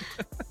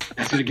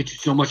 That's going to get you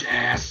so much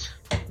ass.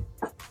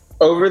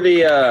 Over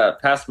the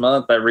past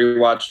month, I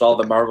rewatched all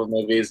the Marvel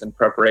movies in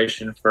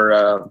preparation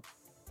for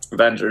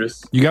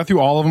Avengers. You got through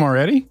all of them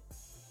already?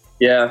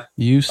 Yeah.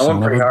 You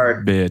son of a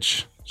hard.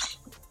 bitch.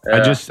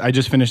 Yeah. I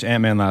just finished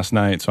Ant-Man last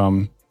night, so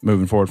I'm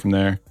moving forward from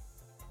there.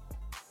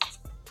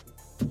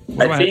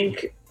 I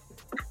think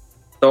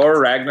Thor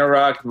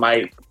Ragnarok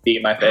might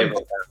be my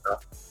favorite.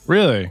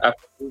 Really?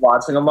 After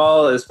watching them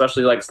all,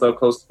 especially like so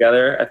close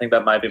together, I think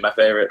that might be my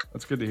favorite.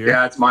 That's good to hear.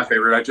 Yeah, it's my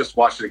favorite. I just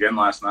watched it again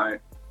last night.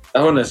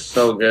 That one is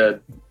so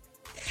good.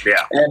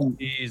 Yeah. And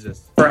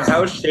Jesus. for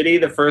how shitty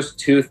the first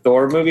two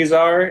Thor movies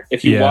are,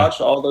 if you watch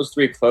all those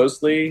three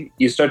closely,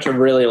 you start to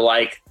really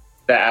like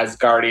the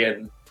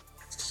Asgardian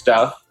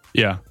stuff.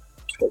 Yeah.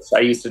 I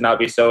used to not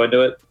be so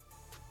into it.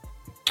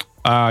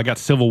 I got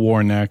Civil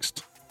War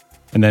next,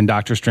 and then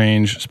Doctor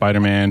Strange,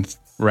 Spider-Man,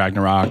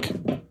 Ragnarok,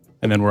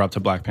 and then we're up to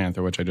Black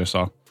Panther, which I just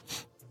saw.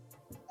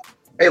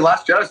 Hey,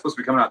 Last Jedi is supposed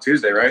to be coming out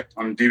Tuesday, right?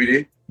 On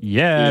DVD?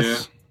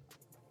 Yes.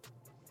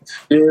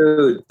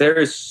 Dude, there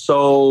is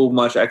so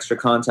much extra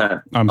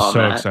content. I'm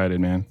so excited,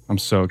 man. I'm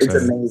so excited.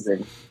 It's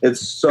amazing. It's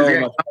so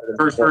much better.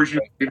 First version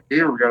of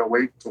DVD, or we gotta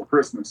wait till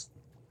Christmas?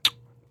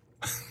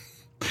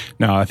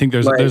 No, I think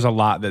there's a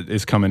lot that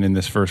is coming in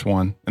this first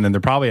one, and then they're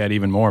probably at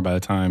even more by the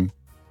time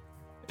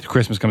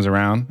Christmas comes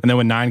around. And then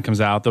when 9 comes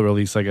out, they'll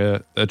release like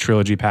a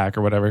trilogy pack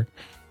or whatever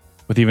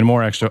with even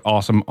more extra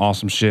awesome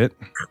shit.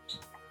 I'm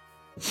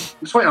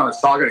just waiting on the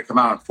Saga to come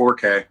out in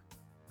 4K.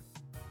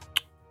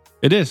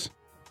 It is.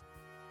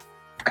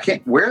 I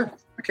can't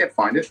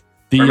find it.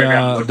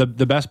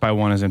 The Best Buy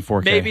one is in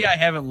 4K. Maybe I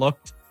haven't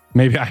looked.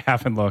 Where do I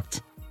have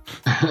looked?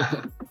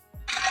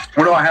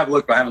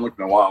 But I haven't looked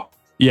in a while.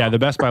 Yeah, the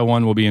Best Buy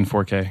one will be in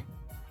 4K.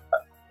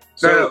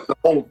 So the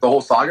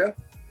whole Saga?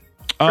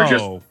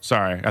 Oh,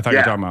 sorry. I thought you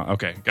were talking about.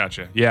 Okay,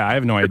 gotcha. Yeah, I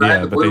have no idea, I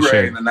had the but they Blu-ray,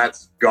 should. and then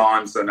that's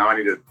gone, so now I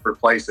need to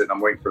replace it. And I'm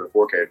waiting for the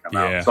 4K to come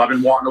Yeah. out. So I've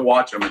been wanting to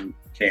watch them and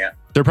can't.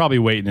 They're probably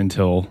waiting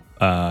until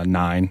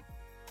 9.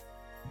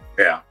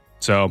 Yeah.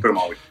 So Put them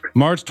all.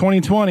 March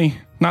 2020,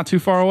 not too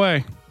far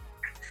away.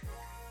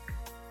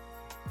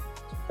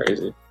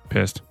 Crazy.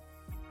 Pissed.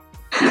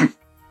 Do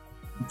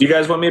you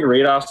guys want me to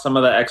read off some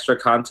of the extra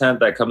content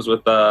that comes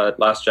with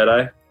Last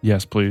Jedi?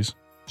 Yes, please.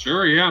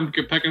 Sure, yeah, I'm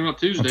picking up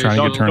Tuesday. I'm trying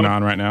to get turned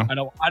on right now. I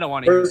don't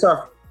want to. First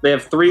off, they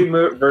have 3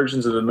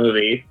 versions of the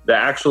movie. The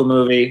actual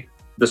movie,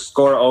 the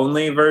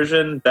score-only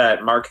version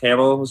that Mark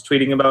Hamill was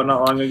tweeting about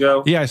not long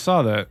ago. Yeah, I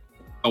saw that.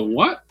 A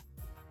what?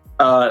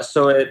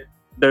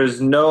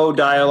 There's no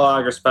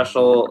dialogue or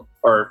special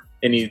or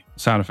any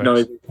sound effects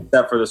noise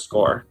except for the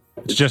score.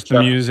 It's just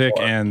the music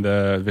and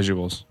the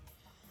visuals.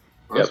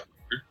 Yep.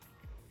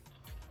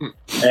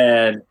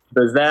 And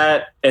there's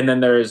that, and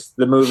then there's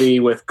the movie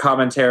with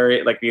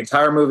commentary, like the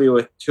entire movie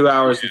with 2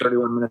 hours and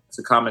 31 minutes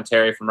of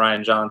commentary from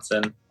Ryan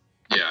Johnson.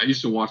 Yeah, I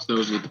used to watch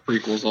those with the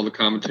prequels, all the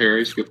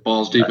commentaries, get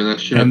balls deep in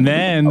that shit. And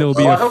then there'll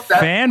be a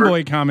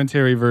fanboy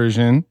commentary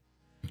version.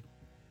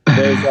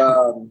 There's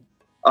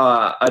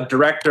a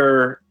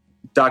director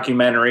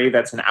documentary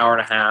that's an hour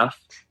and a half.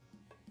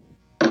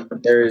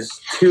 There's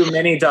 2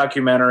 mini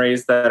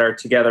documentaries that are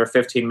together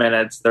 15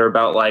 minutes. They're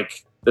about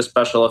like the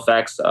special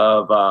effects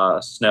of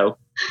Snoke.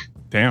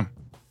 Damn.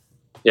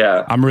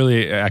 Yeah. I'm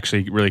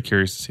really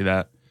curious to see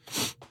that.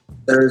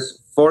 There's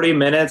 40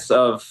 minutes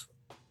of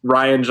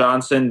Ryan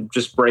Johnson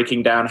just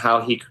breaking down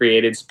how he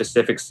created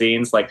specific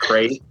scenes like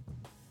Crate.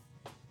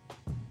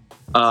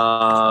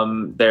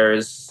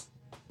 There's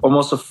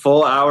almost a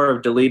full hour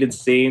of deleted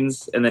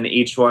scenes, and then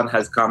each one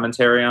has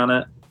commentary on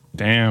it.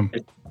 Damn.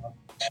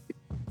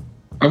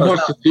 I've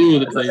watched a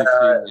few of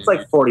the it's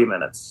like 40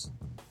 minutes.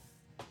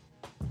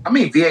 How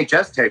many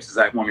VHS tapes is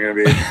that one going to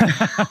be?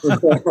 It's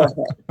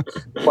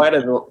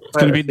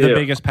going to be the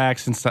biggest pack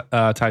since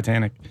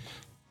Titanic.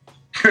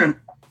 Yeah,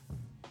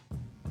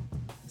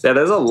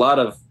 there's a lot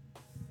of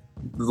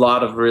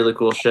really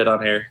cool shit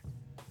on here.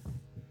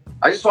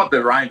 I just want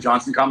the Ryan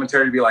Johnson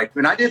commentary to be like,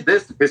 when I did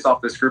this to piss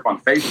off this group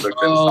on Facebook.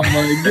 Oh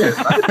my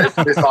God. I did this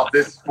to piss off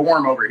this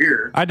forum over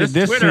here. I did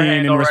this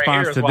scene in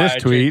response to this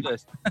tweet.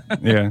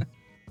 Yeah.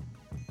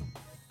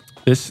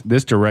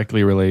 This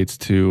directly relates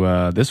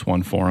to this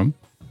one forum.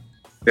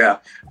 Yeah.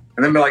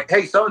 And then be like,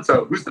 hey,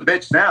 so-and-so, who's the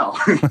bitch now?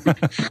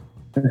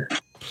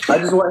 I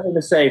just want him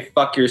to say,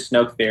 fuck your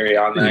Snoke theory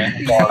on there.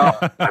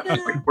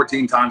 Like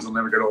 14 times, I'll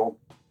never get old.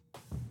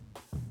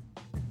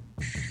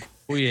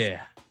 Oh,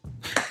 yeah.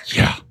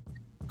 Yeah.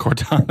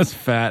 Cortana's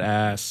fat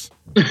ass.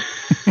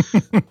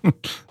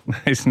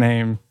 Nice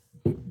name,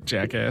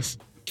 jackass.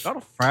 Got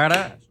a fat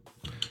ass.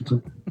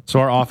 So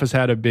our office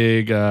had a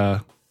big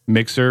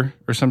mixer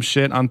or some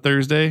shit on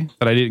Thursday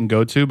that I didn't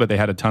go to, but they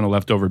had a ton of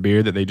leftover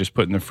beer that they just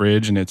put in the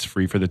fridge and it's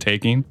free for the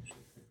taking.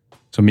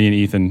 So me and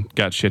Ethan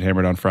got shit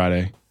hammered on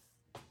Friday.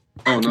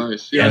 Oh,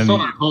 nice. Yeah, I And saw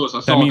that post. I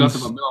That saw means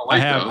nothing but Miller I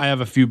Lite, have though. I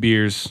have a few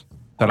beers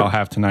that I'll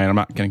have tonight. I'm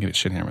not gonna get it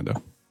shit hammered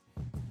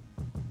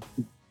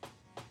though.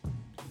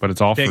 But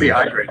it's all Big free. See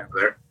hydrating over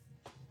there.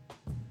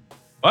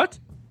 What?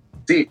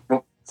 See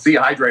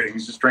hydrating.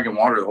 He's just drinking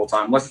water the whole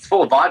time, unless it's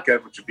full of vodka,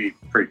 which would be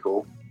pretty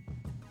cool.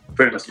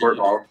 Put it in a squirt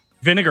bottle.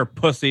 Vinegar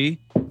pussy.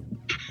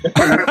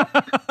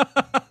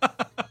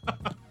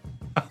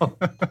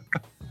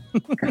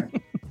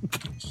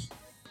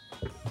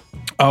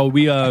 Oh,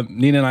 we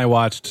Nina and I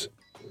watched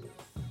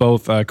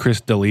both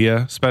Chris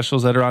D'Elia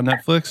specials that are on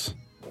Netflix.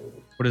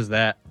 What is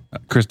that?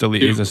 Chris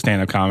D'Elia is a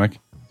stand-up comic.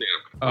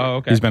 Oh,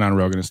 okay. He's been on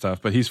Rogan and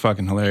stuff, but he's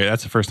fucking hilarious.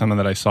 That's the first time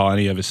that I saw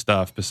any of his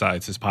stuff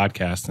besides his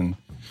podcast, and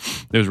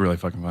it was really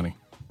fucking funny.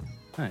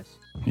 Nice.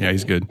 Yeah,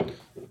 he's good.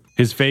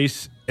 His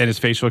face and his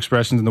facial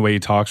expressions and the way he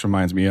talks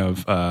reminds me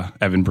of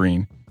Evan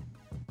Breen.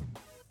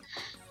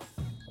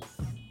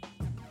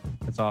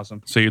 That's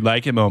awesome. So you'd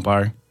like it,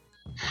 Mopar?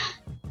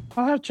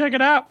 I'll have to check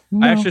it out.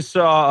 I actually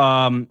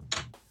saw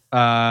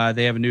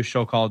they have a new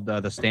show called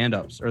The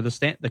Stand-Ups or the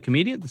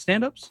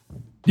Stand-Ups.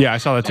 Yeah, I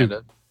saw that too.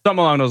 Something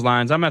along those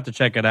lines. I'm gonna have to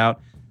check it out.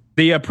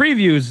 The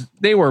previews,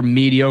 they were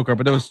mediocre,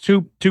 but there was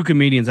two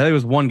comedians. I think it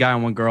was one guy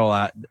and one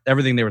girl.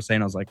 Everything they were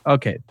saying, I was like,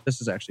 okay,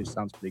 this is actually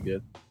sounds pretty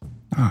good.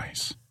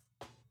 Nice.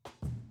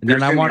 And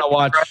then I want to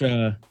watch.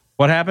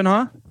 What happened,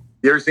 huh?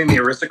 You ever seen The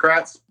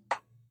Aristocrats?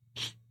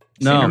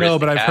 No,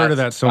 but I've heard of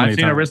that so many I've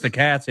seen times.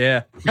 Aristocats,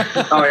 yeah.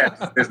 Oh yeah,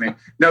 it's Disney.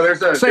 No,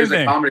 there's a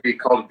thing. comedy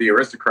called The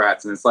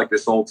Aristocrats, and it's like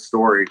this old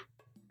story,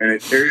 and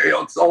it's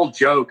an old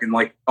joke, and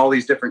like all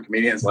these different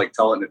comedians like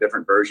tell it in a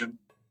different version,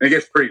 and it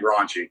gets pretty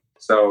raunchy.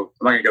 So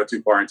I'm not gonna go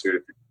too far into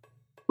it.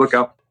 Look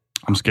up.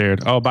 I'm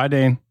scared. Oh, bye,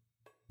 Dane.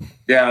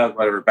 Yeah,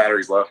 whatever.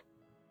 Batteries left.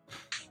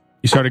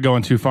 You started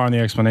going too far in the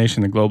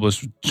explanation. The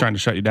globalists were trying to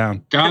shut you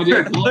down.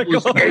 Goddamn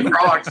globalists. Hey,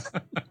 frogs.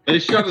 They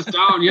shut us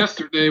down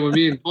yesterday when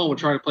me and Paul were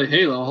trying to play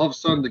Halo. All of a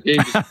sudden, the game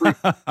was free.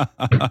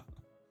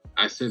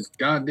 I said,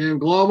 goddamn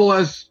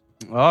globalists.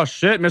 Oh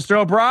shit, Mr.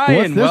 O'Brien.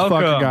 What's this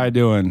welcome. fucking guy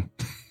doing?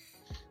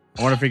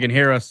 I wonder if he can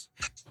hear us.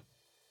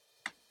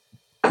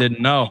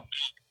 Didn't know.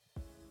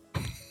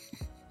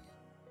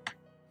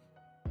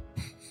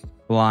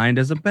 Blind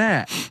as a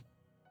bat.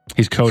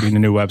 He's coding a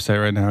new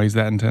website right now. He's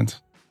that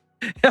intense.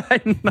 I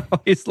know.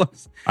 He's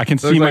looks. I can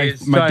Looks see like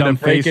he's my trying dumb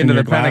to break face in into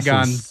your the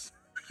glasses.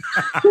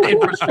 Pentagon's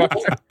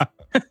infrastructure.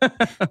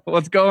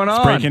 What's going He's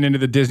on? breaking into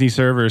the Disney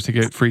servers to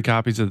get free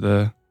copies of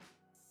the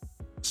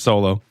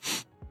Solo.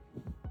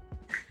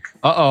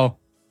 Uh-oh.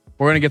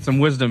 We're going to get some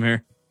wisdom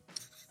here.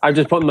 I'm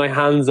just putting my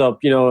hands up,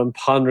 and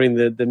pondering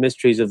the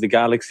mysteries of the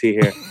galaxy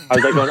here. I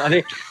was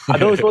like, are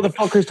those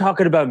motherfuckers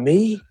talking about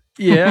me?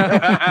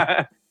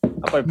 Yeah.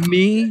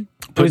 Me?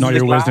 Putting all this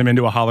your laugh? wisdom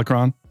into a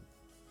holocron.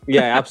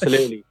 Yeah,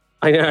 absolutely.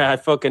 I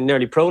fucking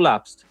nearly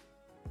prolapsed.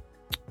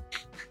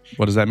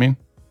 What does that mean?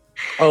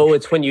 Oh,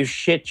 it's when you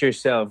shit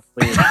yourself.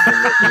 When you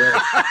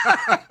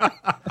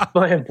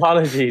My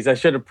apologies. I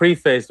should have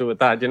prefaced it with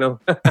that,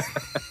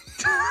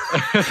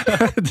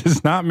 It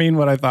does not mean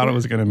what I thought it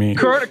was going to mean.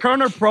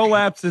 Kerner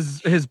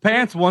prolapses his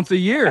pants once a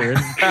year.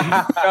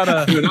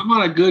 Dude, I'm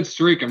on a good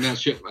streak. I'm not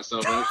shitting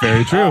myself out.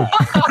 Very true.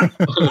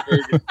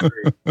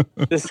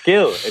 The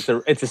skill.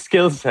 It's a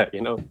skill set, See,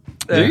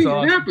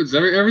 it happens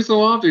every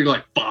so often. You're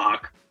like,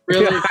 fuck.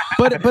 Really?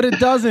 But it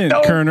doesn't,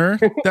 Kerner.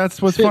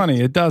 That's what's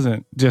funny. It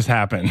doesn't just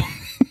happen.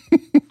 I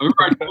remember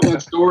I told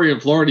that story in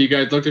Florida. You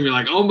guys looked at me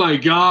like, oh my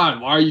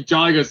God, why are you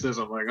telling us this?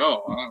 I'm like,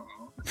 oh, I don't know.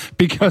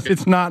 Because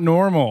it's not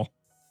normal.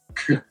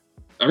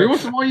 Every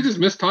once in a while, you just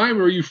miss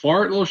time or you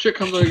fart and little shit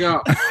comes like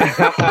out.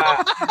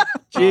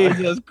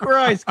 Jesus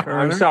Christ, Kerner.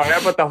 I'm sorry. I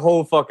put the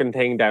whole fucking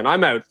thing down.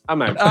 I'm out.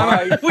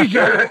 Bye. We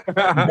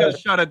gotta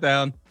shut it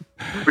down.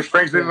 Which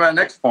brings me to my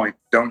next point.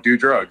 Don't do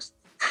drugs.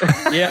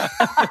 Yeah.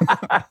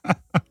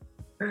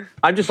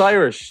 I'm just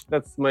Irish.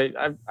 That's my.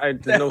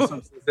 There's no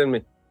substance in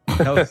me.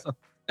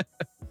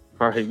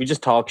 All right, we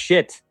just talk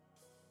shit.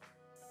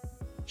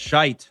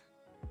 Shite.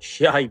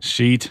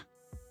 Sheet.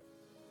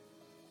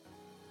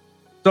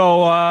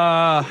 So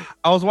I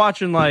was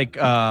watching it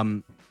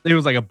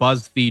was like a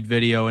BuzzFeed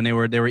video, and they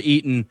were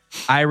eating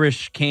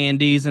Irish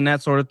candies and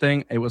that sort of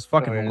thing. It was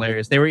fucking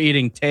hilarious. They were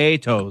eating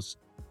Taytos,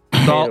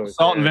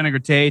 salt and vinegar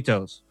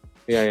Taytos.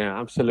 Yeah,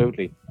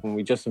 absolutely. And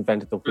we just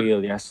invented the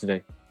wheel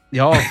yesterday.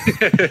 No,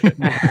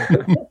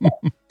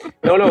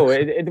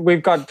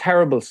 we've got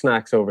terrible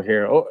snacks over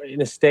here. Oh, in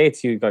the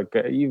States, you've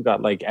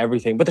got like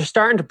everything, but they're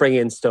starting to bring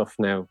in stuff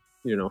now.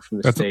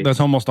 From the States. That's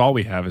almost all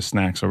we have is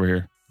snacks over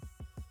here.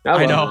 Oh,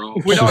 I know.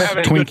 We don't have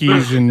any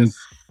Twinkies and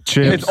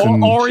chips. It's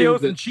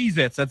Oreos and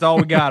Cheez-Its. That's all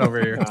we got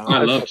over here.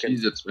 I love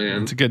Cheez-Its,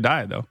 man. It's a good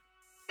diet, though.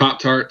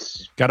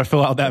 Pop-Tarts. Got to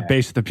fill out that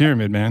base of the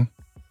pyramid, man.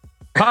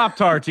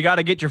 Pop-Tarts. You got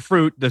to get your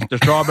fruit. The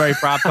strawberry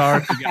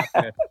Pop-Tarts.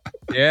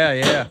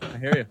 Yeah. I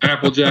hear you.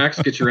 Apple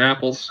Jacks. Get your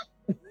apples.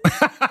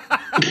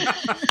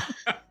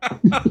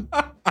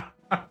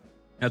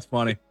 That's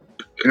funny.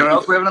 You know what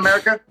else we have in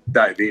America?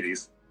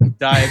 Diabetes.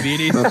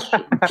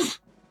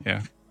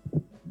 Yeah.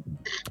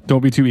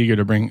 Don't be too eager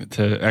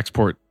to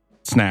export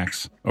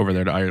snacks over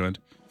there to Ireland.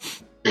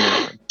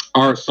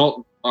 Our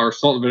salt are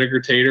salt and vinegar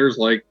taters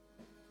like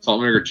salt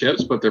and vinegar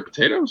chips, but they're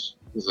potatoes?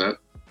 Is that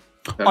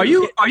Are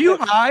you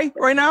high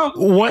right now?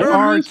 What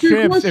are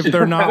chips if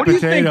they're not What do you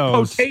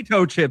potatoes? think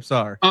potato chips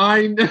are?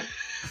 I know.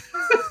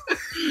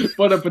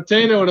 But a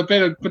potato and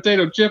a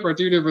potato chip are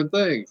two different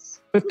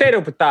things.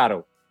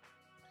 Potato.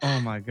 Oh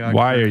my god!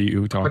 Why are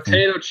you A talking?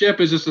 potato chip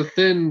is just a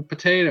thin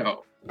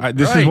potato.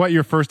 This is what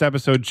your first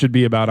episode should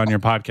be about on your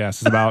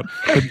podcast. It's about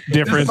the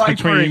difference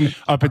between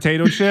a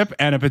potato chip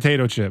and a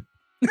potato chip.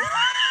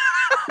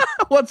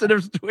 What's the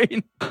difference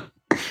between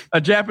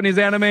a Japanese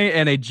anime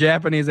and a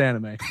Japanese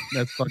anime?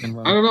 That's fucking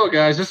funny. I don't know,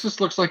 guys. This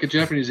just looks like a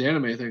Japanese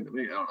anime thing to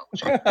me. I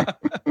don't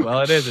know. Well,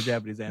 it is a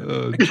Japanese anime.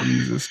 Oh,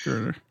 Jesus,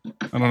 Kerner.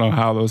 I don't know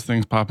how those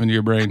things pop into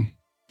your brain.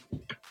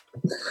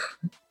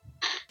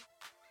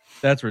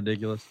 That's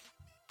ridiculous.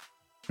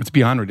 It's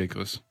beyond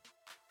ridiculous.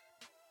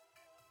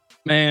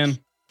 Man,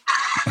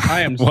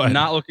 I am What?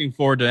 not looking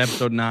forward to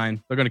episode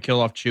 9. They're going to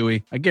kill off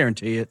Chewie. I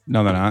guarantee it.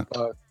 No, they're not.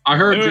 I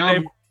heard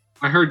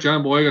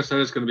John Boyega said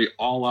it's going to be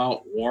all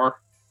out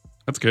war.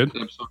 That's good.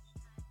 Episode.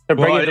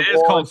 Well, it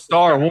is called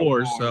Star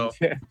Wars, so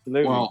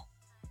Absolutely. Well,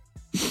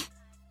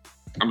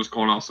 I'm just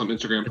going off some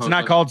Instagram it's post.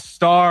 not called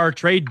Star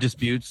Trade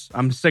Disputes.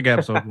 I'm sick of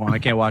episode 1. I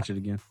can't watch it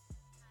again.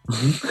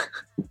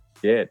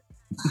 Shit.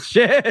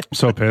 Shit. I'm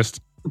so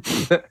pissed.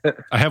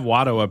 I have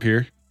Watto up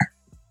here.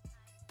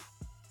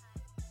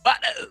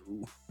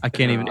 I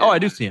can't even. Oh, I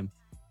do see him.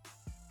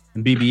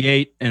 And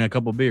BB-8 and a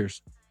couple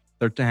beers.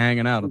 They're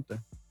hanging out up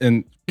there.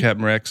 And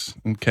Captain Rex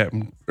and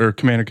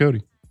Commander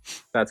Cody.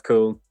 That's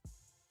cool.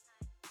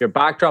 Your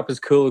backdrop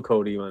is cool,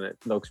 Cody, man. It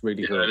looks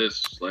really Yeah, good. it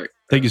is like.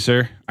 Thank you,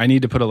 sir. I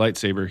need to put a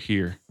lightsaber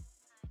here.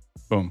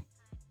 Boom.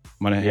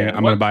 I'm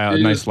gonna buy a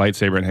nice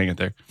lightsaber and hang it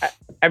there.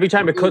 Every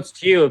time it cuts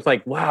to you, it's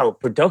like, wow,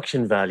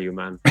 production value,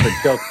 man.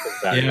 Production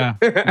value. Yeah.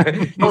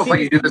 Almost like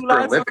you do this for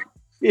a living.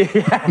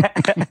 Yeah.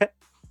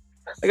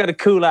 I got a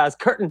cool ass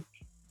curtain.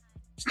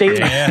 Steve.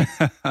 Yeah.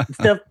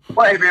 Stuff.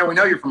 Well, hey, man, we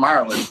know you're from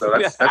Ireland, so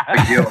that's a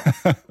big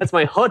deal. That's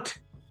my hut.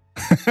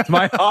 It's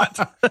my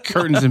hut.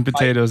 Curtains and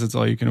potatoes. That's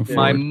all you can afford.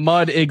 My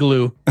mud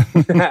igloo. A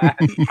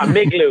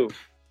migloo.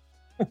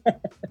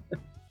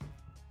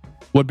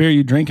 What beer are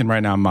you drinking right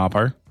now,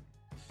 Mopar?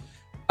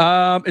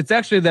 It's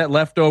actually that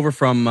leftover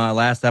from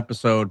last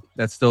episode.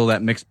 That's still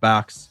that mixed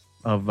box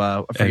of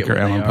I forget Edgar what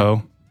they Allan are.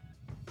 Poe.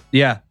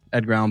 Yeah,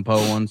 Edgar Allan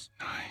Poe ones.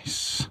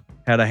 Nice.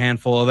 Had a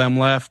handful of them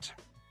left.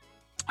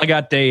 I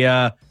got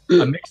a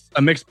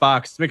mixed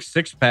box, mixed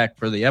 6-pack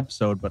for the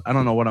episode, but I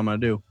don't know what I'm gonna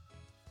do.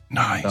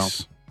 Nice.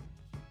 So,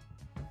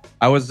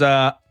 I was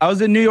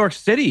in New York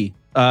City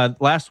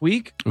last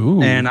week,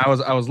 Ooh. and I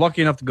was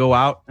lucky enough to go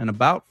out and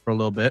about for a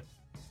little bit,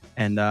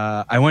 and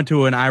I went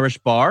to an Irish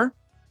bar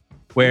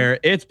where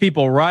it's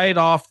people right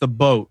off the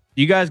boat.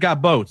 You guys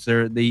got boats.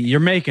 You're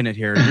making it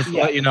here. Just to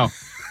let you know.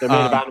 They're made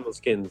of animal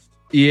skins.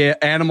 Yeah,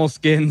 animal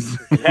skins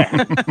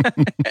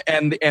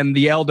and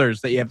the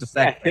elders that you have to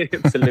sacrifice.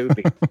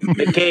 Absolutely.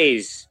 The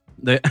gays.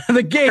 The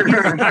gays.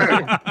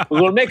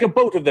 We will make a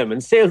boat of them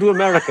and sail to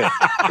America.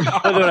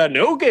 But there are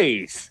no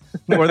gays.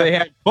 Where they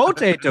had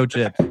potato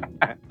chips.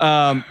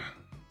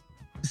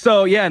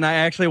 So yeah, and I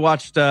actually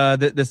watched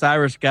this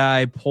Irish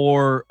guy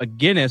pour a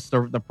Guinness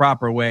the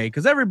proper way,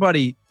 because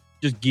everybody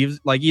just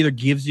either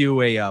gives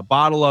you a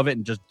bottle of it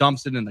and just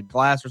dumps it in a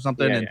glass or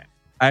something. Yeah, and yeah.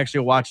 I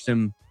actually watched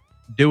him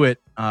do it.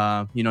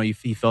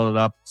 He filled it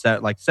up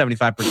at like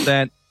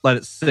 75%, let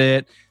it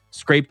sit,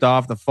 scraped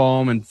off the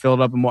foam, and filled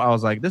up. And I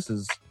was like, this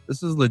is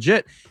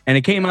legit. And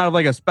it came out of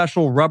like a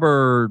special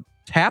rubber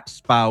tap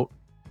spout.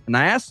 And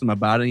I asked him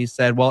about it. And he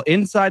said, well,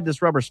 inside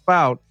this rubber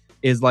spout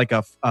is like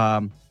a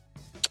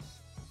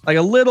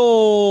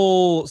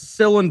little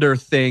cylinder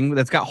thing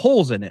that's got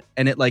holes in it,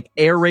 and it like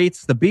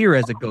aerates the beer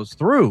as it goes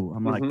through.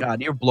 I'm like,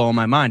 God, you're blowing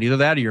my mind. Either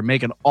that or you're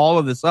making all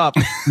of this up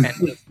and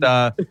just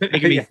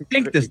making me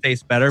think this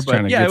tastes better.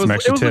 But yeah, it was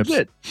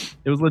legit.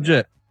 It was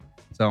legit.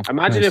 So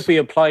imagine if we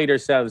applied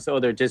ourselves to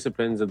other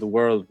disciplines of the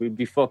world, we'd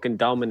be fucking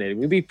dominating.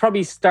 We'd be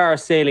probably star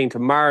sailing to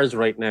Mars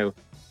right now.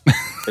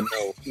 But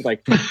no,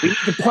 like we need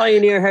to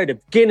pioneer how the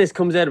Guinness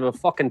comes out of a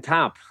fucking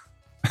tap.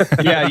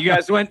 Yeah,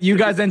 you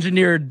guys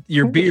engineered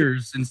your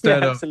beers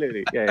instead of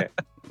absolutely. Yeah.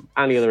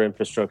 Any other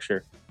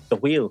infrastructure. The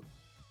wheel.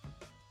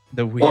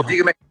 Well, if you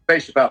can make a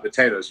spaceship out of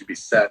potatoes, you'd be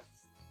set.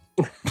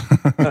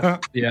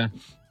 Yeah.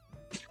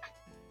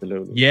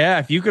 Absolutely. Yeah,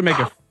 if you could make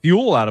a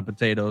fuel out of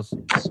potatoes.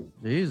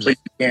 Jesus. So you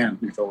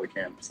totally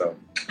can. So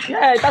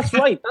yeah, that's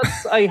right.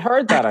 I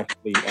heard that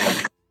actually.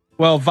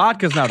 Well,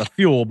 vodka's not a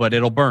fuel, but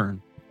it'll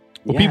burn.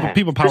 Well,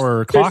 people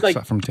power clocks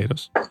from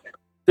potatoes.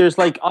 There's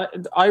like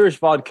Irish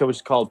vodka, which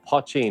is called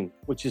pochine,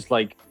 which is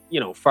like,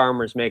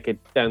 farmers make it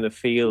down the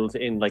field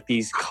in like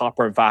these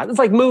copper vats. It's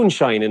like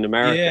moonshine in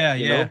America. Yeah,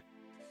 you yeah. know?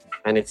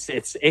 And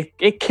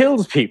it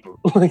kills people.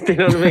 Like, you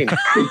know what I mean?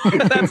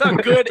 That's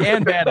not good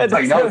and bad. That's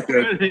like,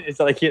 good. It's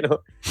like,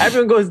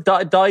 everyone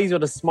dies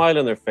with a smile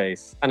on their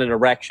face and an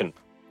erection.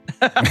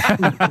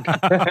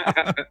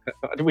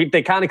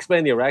 They can't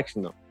explain the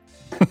erection though.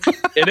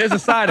 It is a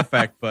side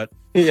effect, but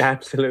yeah,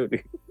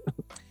 absolutely.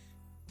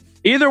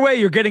 Either way,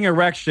 you're getting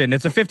erection.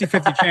 It's a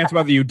 50-50 chance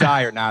whether you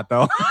die or not,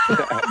 though.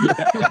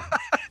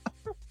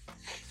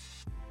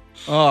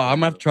 Oh, I'm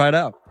gonna have to try it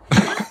out.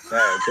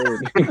 Yeah,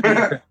 dude.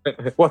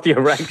 What, the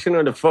erection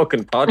or the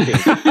fucking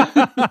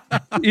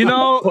podcast? You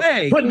know,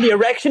 hey, Putting the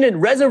erection in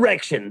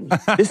resurrection.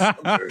 This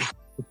summer.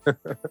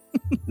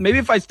 maybe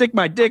if I stick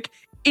my dick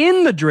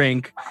in the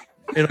drink,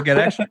 it'll get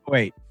extra.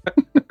 Wait,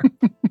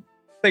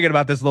 thinking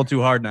about this a little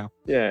too hard now.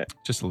 Yeah,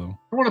 Just a little.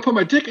 I want to put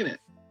my dick in it.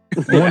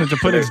 He wanted to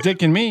put his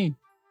dick in me.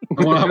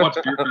 I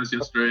watched Beer Fest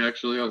yesterday,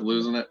 actually. I was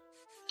losing it.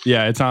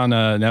 Yeah, it's on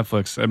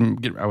Netflix.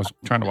 I was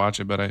trying to watch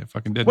it, but I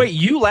fucking didn't. Wait,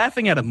 you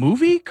laughing at a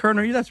movie,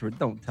 Kerner? That's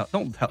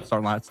don't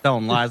start lies,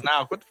 telling lies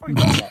now. What the fuck? Are you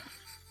talking about?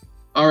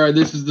 All right,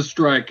 this is the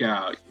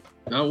strikeout.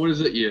 Now, what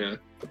is it? Yeah.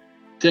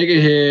 Take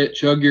a hit,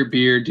 chug your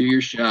beer, do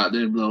your shot,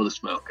 then blow the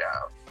smoke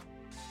out.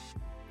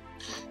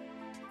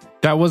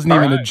 That wasn't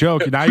even a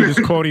joke. Now you're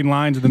just quoting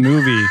lines of the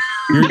movie.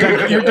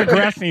 You're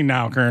digressing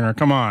now, Kerner.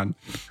 Come on.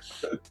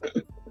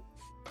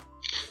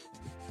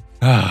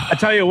 I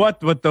tell you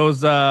what, with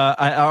those,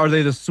 are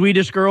they the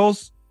Swedish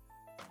girls?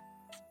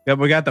 Yeah,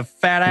 we got the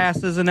fat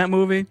asses in that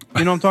movie.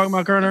 You know what I'm talking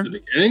about, Kerner? The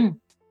beginning?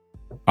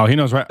 Oh, he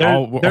knows right.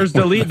 There's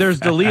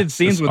deleted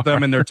scenes with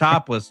them and they're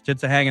topless,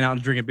 tits are hanging out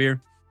and drinking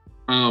beer.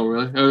 Oh,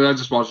 really? I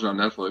just watched it on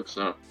Netflix,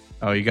 so.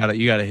 Oh, you gotta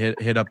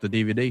hit up the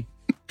DVD.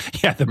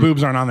 Yeah, the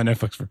boobs aren't on the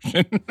Netflix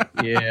version.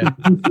 Yeah.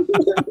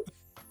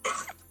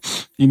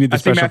 You need the I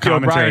see special Matthew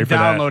commentary O'Brien for that.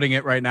 downloading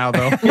it right now,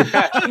 though.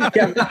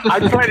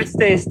 I'm trying to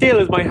stay still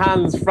as my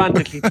hands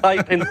frantically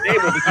type in the name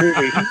of the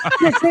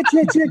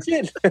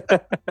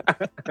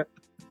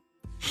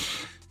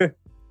movie.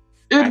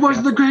 It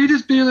was the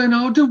greatest feeling in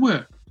all the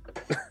world.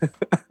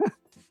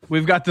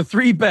 We've got the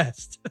three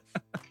best.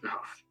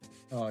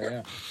 Oh,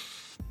 yeah.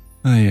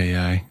 Ay, ay,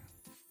 ay.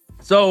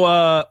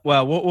 So,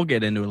 well, we'll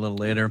get into it a little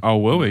later. Oh,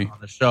 will we? On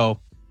the show.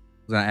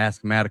 I was going to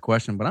ask Matt a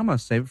question, but I'm going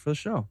to save it for the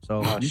show.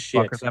 So you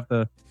fuckers have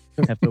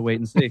to wait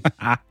and see.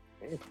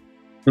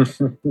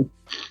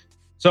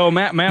 So,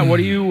 Matt, what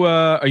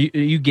are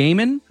you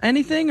gaming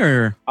anything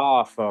or?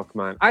 Oh, fuck,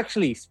 man.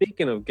 Actually,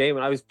 speaking of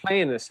gaming, I was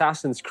playing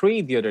Assassin's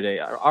Creed the other day,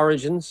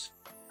 Origins,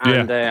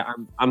 and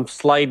I'm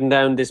sliding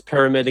down this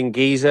pyramid in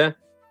Giza.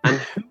 And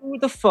who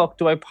the fuck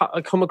do I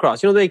come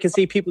across? You know, they can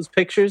see people's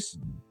pictures,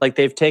 like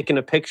they've taken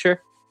a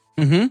picture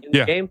in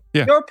the game.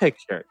 Yeah. Your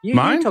picture.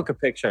 Mine? You took a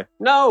picture.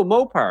 No,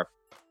 Mopar.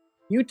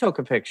 You took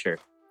a picture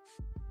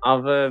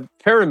of a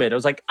pyramid. I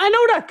was like, I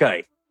know that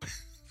guy.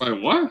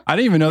 Wait, what? I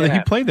didn't even know that he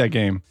played that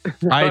game.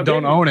 I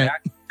don't own it.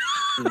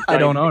 I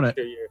don't own it.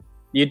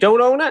 You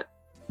don't own it?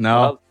 No.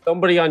 Well,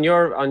 somebody on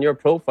your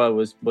profile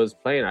was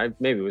playing.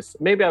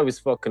 Maybe I was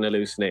fucking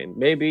hallucinating.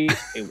 Maybe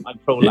I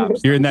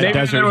prolapsed. You're in that Maybe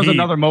desert there was heat.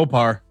 another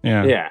Mopar.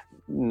 Yeah. Yeah.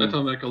 That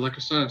don't make a lick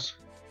of sense.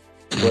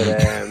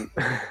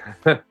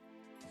 But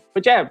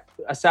but yeah,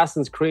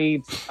 Assassin's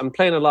Creed. I'm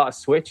playing a lot of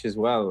Switch as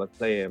well. I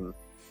play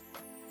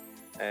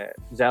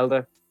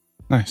Zelda,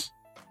 Nice.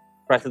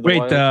 Breath of the Wait,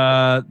 Wild.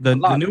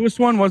 the newest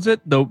one, was it?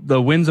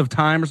 The Winds of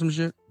Time or some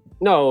shit?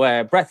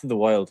 No, Breath of the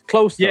Wild.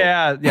 Close though.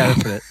 Yeah,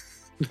 that's it.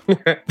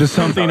 The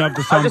something of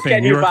the I'm just something.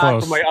 getting You you were back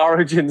close. from my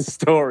origin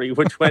story,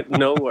 which went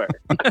nowhere.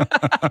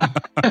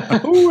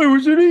 Oh, I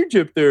was in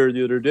Egypt there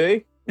the other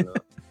day.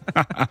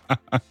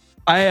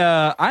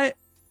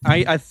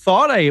 I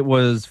thought I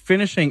was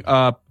finishing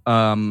up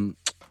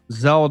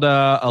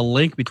Zelda: A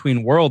Link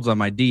Between Worlds on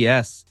my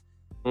DS,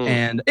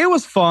 and it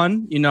was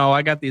fun. You know,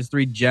 I got these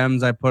 3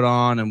 gems I put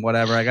on and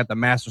whatever. I got the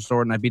Master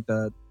Sword and I beat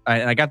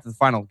I got to the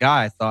final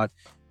guy, I thought,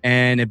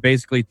 and it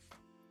basically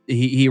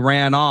he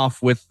ran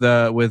off with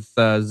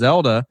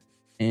Zelda,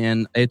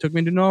 and it took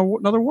me to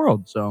another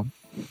world. So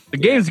the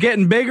game's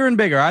getting bigger and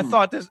bigger. I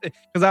thought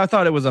because I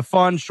thought it was a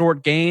fun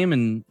short game,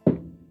 and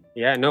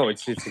yeah, no,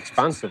 it's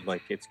expansive.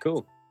 Like, it's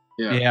cool.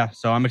 yeah.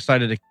 So I'm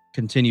excited to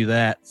continue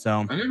that.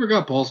 So I never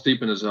got balls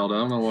deep into Zelda. I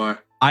don't know why.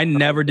 I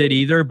never did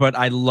either, but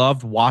I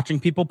loved watching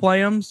people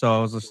play them. So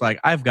I was just like,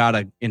 I've got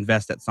to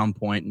invest at some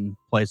point and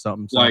play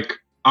something. So. Like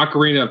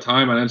Ocarina of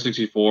Time on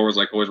N64 was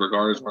like always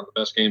regarded as one of the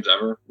best games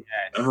ever.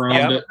 Never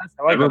owned it. That's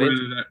how I Never got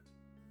rented it.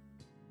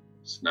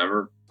 Just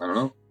never. I don't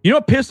know. You know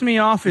what pissed me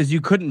off is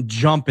you couldn't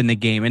jump in the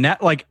game, and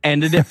that like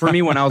ended it for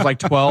me when I was like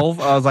 12.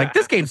 I was like,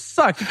 this game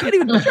sucks. You can't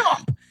even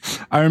jump.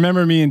 I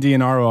remember me and DNR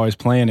were always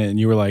playing it, and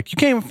you were like, you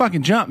can't even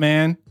fucking jump,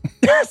 man.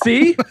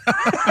 See?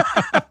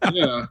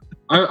 Yeah.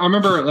 I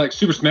remember like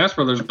Super Smash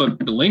Brothers, but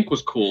the Link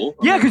was cool.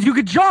 Yeah, because you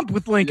could jump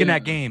with Link in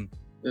that game.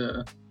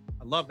 Yeah.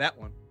 I love that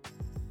one.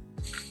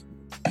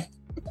 I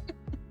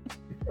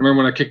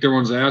remember when I kicked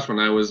everyone's ass when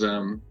I was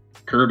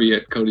Kirby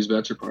at Cody's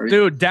bachelor party.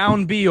 Dude,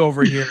 down B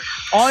over here.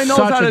 All I know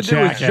Such how a to do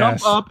is jump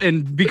jackass. up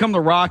and become the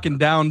Rock and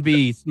down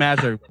B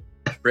smasher.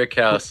 Brick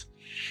house.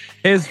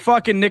 His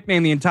fucking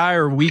nickname the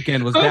entire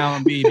weekend was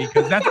down B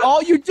because that's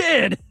all you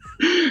did.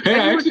 Hey,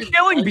 And you were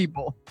killing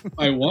people.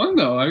 I won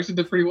though. I actually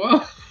did pretty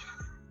well.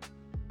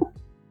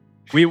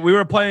 We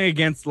were playing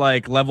against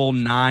like level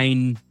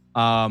 9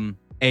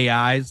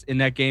 AIs in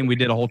that game. We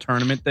did a whole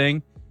tournament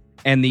thing,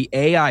 and the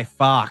AI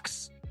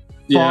Fox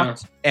Yeah.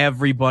 fucked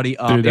everybody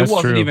up. Dude, It that's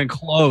wasn't true. even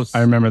close.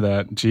 I remember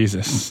that.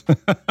 Jesus.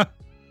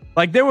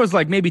 Like there was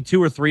like maybe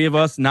 2 or 3 of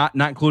us, not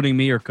including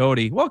me or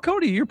Cody. Well,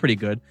 Cody, you're pretty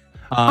good.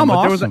 I'm but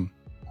awesome.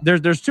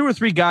 There's 2 or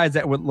 3 guys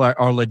that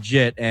are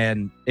legit,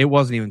 and it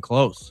wasn't even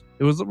close.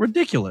 It was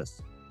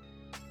ridiculous.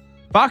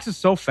 Fox is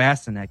so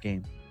fast in that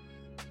game.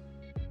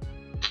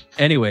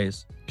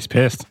 Anyways, He's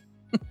pissed.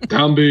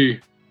 Down B.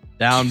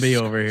 down B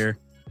over here.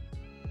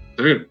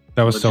 Dude.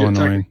 That was so Legit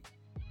annoying.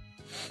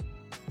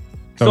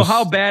 That So was-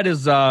 how bad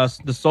is the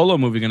Solo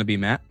movie going to be,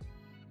 Matt?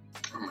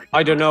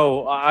 I don't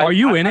know. Are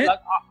you in it?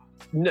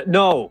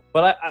 No,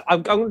 but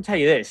I'm going to tell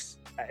you this.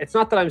 It's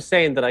not that I'm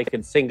saying that I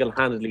could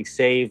single-handedly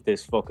save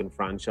this fucking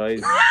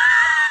franchise.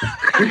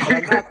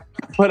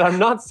 but I'm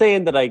not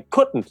saying that I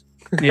couldn't.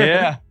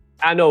 Yeah.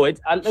 I know it.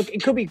 Look,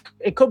 it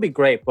could be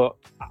great, but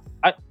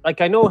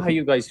I know how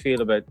you guys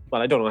feel about.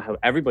 Well, I don't know how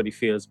everybody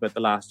feels about The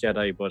Last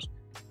Jedi, but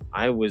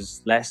I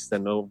was less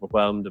than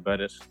overwhelmed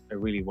about it. I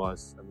really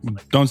was. I was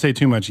like, Don't say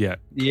too much yet.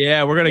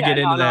 Yeah, we're gonna get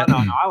into that. No.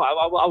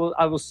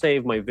 I will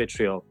save my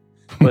vitriol.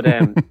 But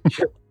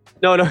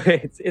no.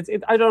 It's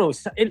I don't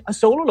know.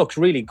 Solo looks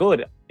really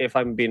good, if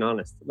I'm being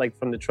honest. Like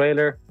from the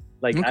trailer,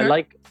 like I Okay.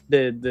 like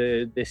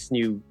this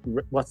new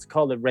what's it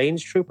called, a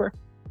range trooper.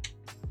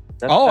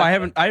 I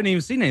haven't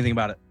even seen anything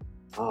about it.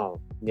 Oh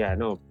yeah,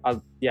 no,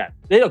 it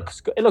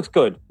looks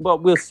good,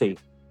 but we'll see.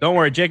 Don't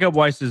worry, Jacob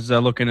Weiss is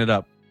looking it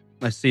up.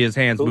 I see his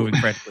hands moving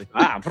frantically.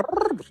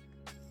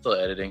 Still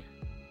editing.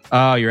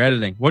 Oh, you're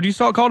editing. What do you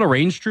saw it called? A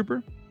range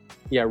trooper?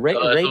 Yeah, The range.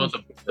 one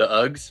with the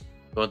Uggs,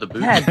 the one with the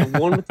boots. Yeah, the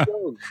one with the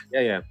gold.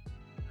 Yeah.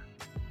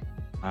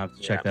 I have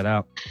to check that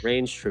out.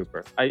 Range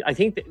trooper. I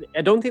think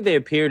I don't think they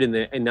appeared in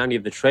any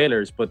of the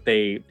trailers, but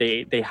they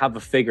have a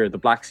figure, the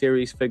Black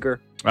Series figure.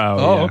 Oh,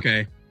 yeah.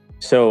 Okay.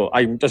 So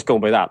I'm just going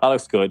by that. That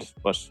looks good,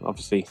 but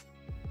obviously,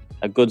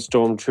 a good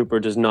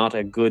stormtrooper does not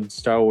a good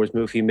Star Wars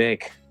movie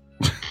make.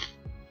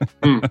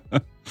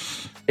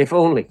 If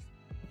only.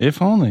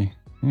 If only.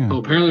 Yeah. So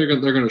apparently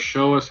they're going to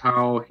show us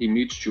how he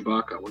meets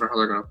Chewbacca. I wonder how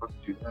they're going to fucking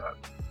do that.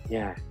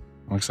 Yeah.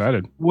 I'm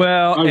excited.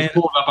 Well, I was and-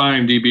 pulling up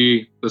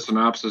IMDb, the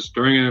synopsis.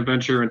 During an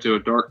adventure into a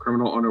dark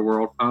criminal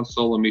underworld, Han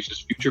Solo meets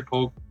his future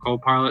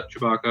co-pilot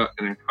Chewbacca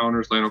and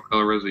encounters Lando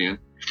Calrissian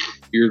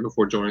years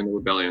before joining the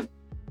rebellion.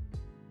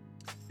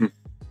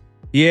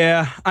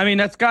 yeah, I mean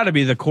that's got to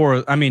be the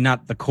core. I mean,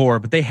 not the core,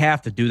 but they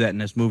have to do that in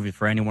this movie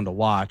for anyone to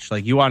watch.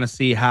 Like, you want to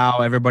see how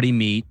everybody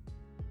meet,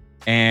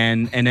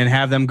 and then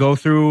have them go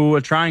through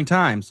a trying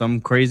time, some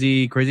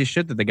crazy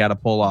shit that they got to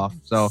pull off.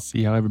 So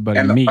see how everybody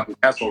And the meet. fucking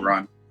Kessel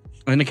Run.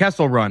 in the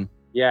Kessel Run,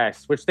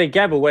 Yes, which they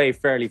gave away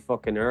fairly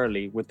fucking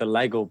early with the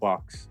Lego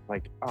box.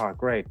 Like, oh,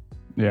 great.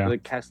 Yeah. The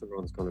Kessel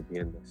Run's going to be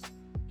in this.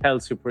 Kel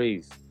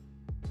Surprise.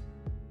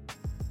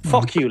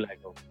 Fuck you,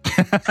 Lego.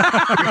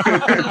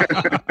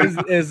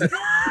 is I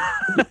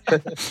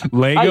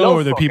Lego love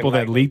or the fucking people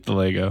that Lego. leaked the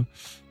Lego?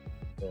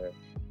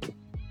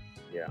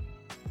 Yeah.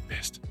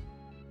 Pissed.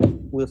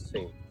 We'll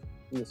see.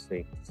 We'll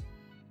see.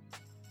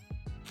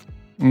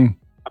 Mm.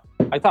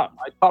 I thought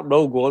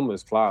Rogue One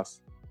was class.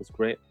 It was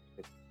great.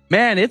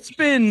 man, it's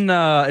been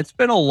a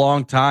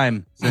long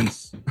time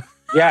since.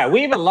 Yeah,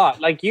 we have a lot.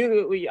 Like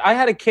I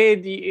had a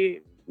kid.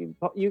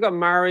 You got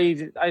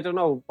married. I don't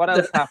know what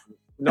else happened.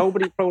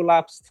 Nobody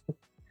prolapsed.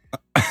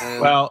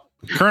 Well,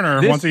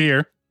 Kerner once a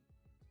year.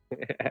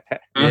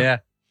 yeah.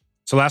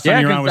 So last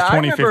time you were on was 'cause I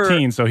remember-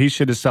 2015. So he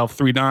shit himself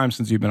 3 times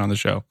since you've been on the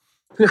show.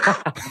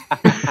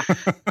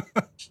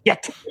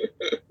 Yet.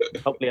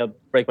 Hopefully, I'll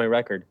break my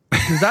record.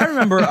 Because I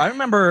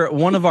remember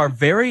one of our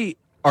very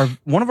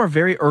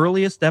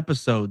earliest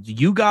episodes.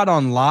 You got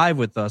on live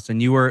with us,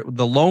 and you were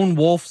the lone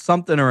wolf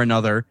something or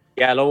another,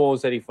 Yeah, low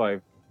was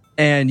 85.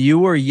 and you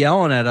were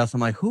yelling at us.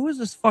 I'm like, who is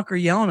this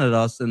fucker yelling at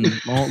us? And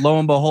lo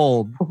and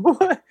behold,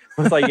 I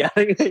was like, yeah,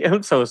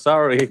 I'm so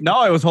sorry.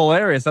 no, it was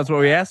hilarious. That's what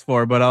we asked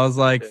for. But I was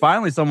like,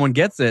 finally, someone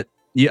gets it.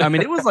 Yeah, I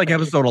mean, it was like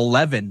episode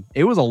 11.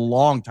 It was a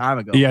long time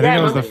ago. Yeah, I think Yeah,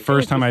 that was no, the it was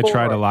first time I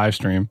tried a before. live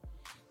stream.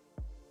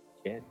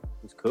 Yeah, it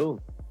was cool.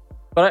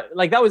 But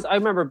I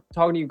remember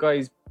talking to you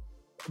guys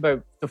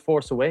about The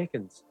Force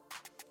Awakens.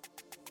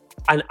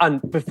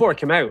 And before it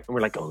came out, and we're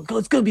like, oh, God,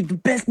 it's going to be the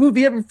best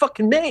movie ever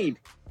fucking made.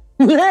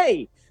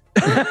 Hey!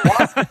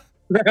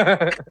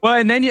 Well,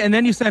 and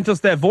then you sent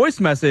us that voice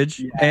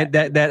message, and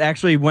that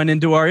actually went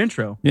into our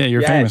intro. Yeah,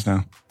 you're Yes. famous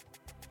now.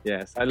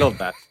 Yes, I love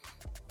that.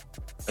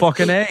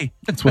 Fucking A.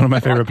 It's one of my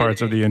favorite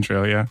parts of the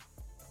intro. Yeah.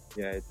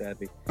 Yeah,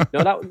 exactly. No,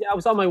 I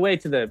was on my way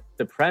to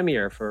the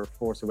premiere for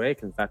Force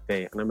Awakens that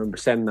day, and I remember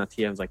sending that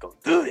to you. I was like, oh,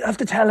 dude, I have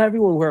to tell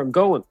everyone where I'm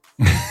going.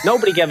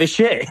 Nobody gave a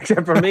shit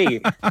except for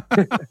me.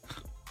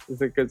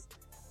 Because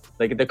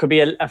like there could be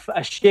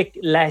a shit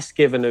less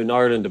given in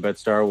Ireland about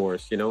Star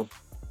Wars, you know?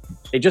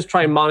 They just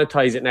try and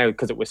monetize it now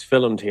because it was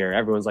filmed here.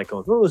 Everyone's like,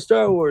 oh,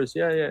 Star Wars,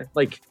 yeah.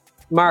 Like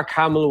Mark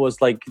Hamill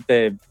was like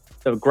the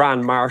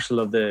Grand Marshal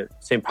of the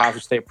St.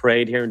 Patrick's Day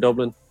Parade here in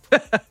Dublin.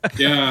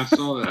 Yeah, I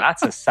saw that.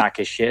 That's a sack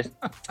of shit.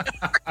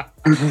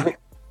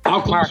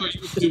 How close are you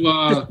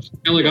to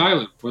Skellig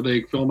Island, where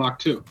they film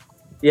Act 2?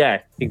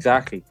 Yeah,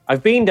 exactly.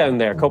 I've been down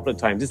there a couple of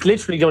times. It's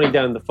literally only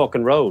down the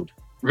fucking road.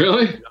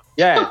 Really?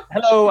 Yeah.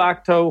 Hello,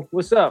 Octo.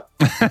 What's up?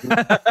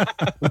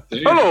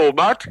 Hello,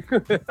 Matt.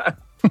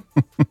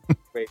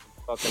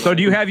 So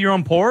do you have your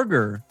own porg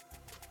or?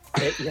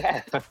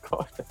 Yeah, of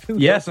course.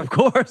 Yes, of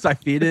course. I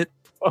feed it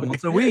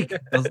once a week.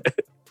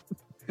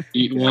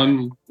 Eat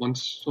one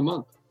once a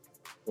month.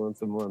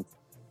 Once a month.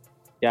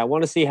 Yeah, I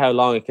want to see how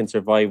long it can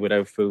survive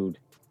without food.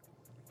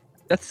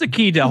 That's the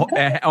key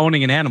to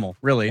owning an animal,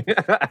 really.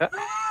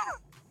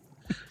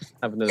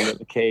 Having a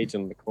little cage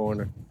in the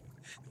corner.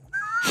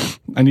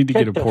 I need to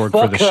get a pork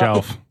for the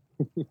shelf.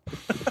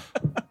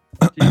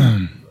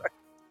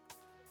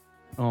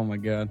 Oh my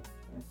god.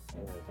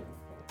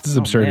 This is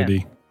absurdity.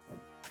 Man.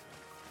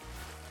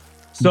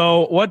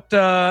 So what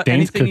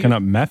Dane's cooking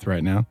up meth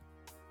right now.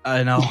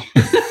 I know.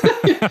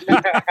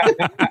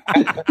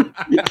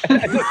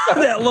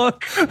 That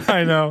look.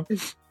 I know.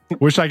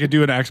 Wish I could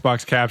do an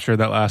Xbox capture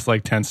that lasts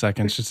like 10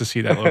 seconds just to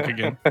see that look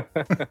again.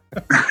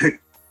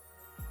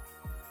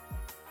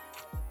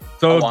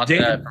 So I want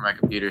that for my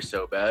computer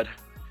so bad.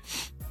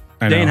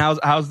 Dane,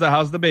 how's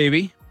the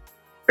baby?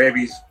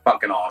 Baby's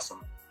fucking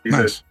awesome. He's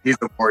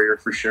a warrior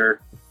for sure.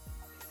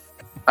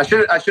 I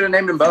should have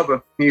named him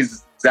Bubba.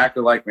 He's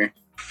exactly like me.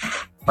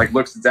 Like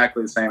looks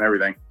exactly the same,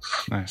 everything.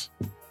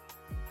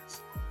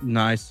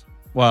 Nice.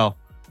 Well,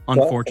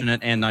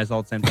 unfortunate and nice all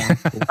at the same time.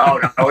 Oh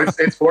no,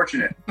 it's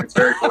fortunate. It's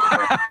very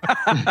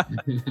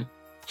fortunate.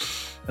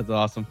 That's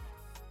awesome.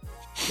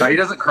 No, he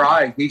doesn't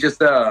cry. He just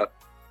kind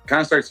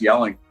of starts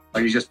yelling.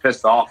 Like he's just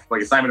pissed off.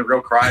 Like it's not even a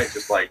real cry. It's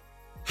just like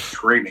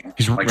screaming.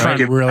 He's like,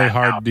 trying really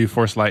hard to do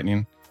Force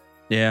Lightning.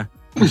 Yeah.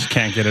 Just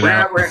can't get it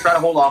out. We're going to try to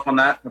hold off on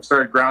that. I've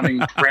started grounding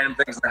random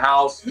things in the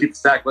house, keep the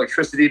stack of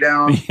electricity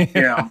down. You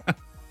know,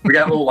 we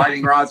got little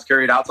lighting rods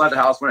carried outside the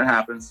house when it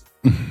happens.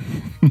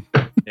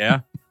 Yeah.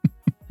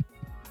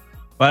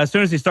 But as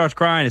soon as he starts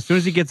crying, as soon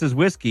as he gets his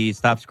whiskey, he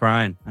stops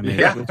crying. I mean,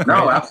 yeah,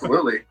 no,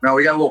 absolutely. No,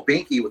 we got a little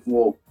binky with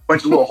a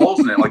bunch of little holes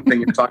in it, like the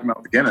thing you're talking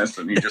about with the Guinness,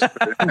 and you just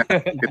put it in there,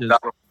 get it out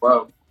of the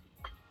flow.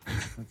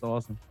 That's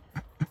awesome.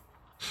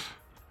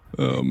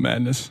 Oh,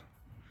 madness.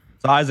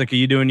 So, Isaac, are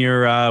you doing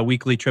your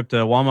weekly trip to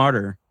Walmart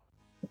or?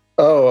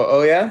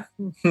 Oh yeah.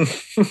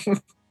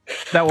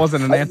 That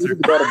wasn't an answer.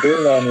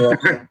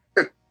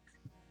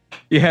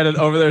 You headed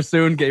over there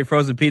soon. Get your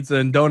frozen pizza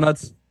and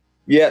donuts.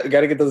 Yeah,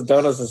 got to get those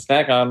donuts and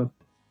snack on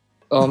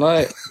all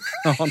night.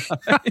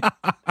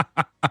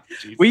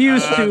 We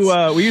used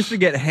to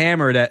get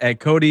hammered at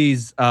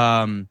Cody's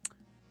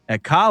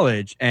at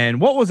college,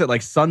 and what was it,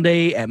 like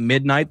Sunday at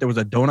midnight? There was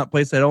a donut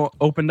place that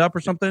opened up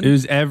or something. It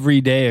was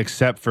every day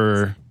except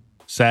for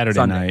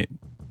Saturday night.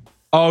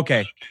 Oh,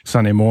 okay.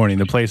 Sunday morning.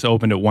 The place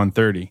opened at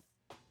 1:30.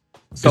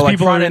 So like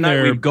Friday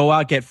night, we'd go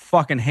out, get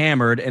fucking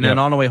hammered, and then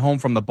on the way home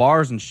from the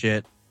bars and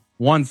shit,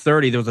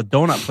 1:30, there was a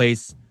donut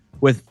place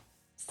with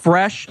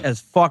fresh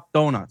as fuck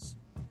donuts.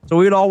 So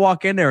we'd all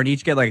walk in there and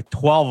each get like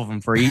 12 of them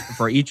for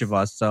each of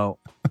us. So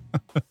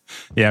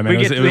yeah, man,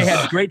 we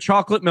had great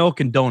chocolate milk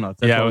and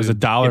donuts. That's it was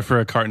 $1 for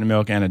a carton of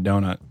milk and a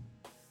donut.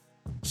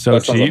 So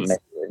cheap.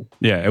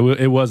 Yeah,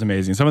 it was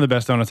amazing. Some of the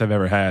best donuts I've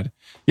ever had.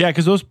 Yeah,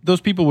 because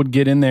those people would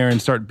get in there and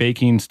start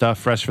baking stuff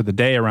fresh for the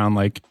day around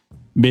like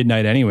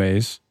midnight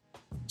anyways.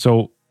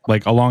 So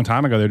like a long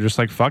time ago, they're just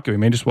like, fuck it, we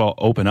may just well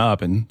open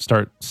up and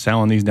start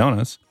selling these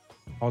donuts.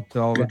 To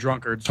all the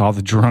drunkards. To all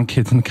the drunk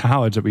kids in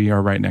college that we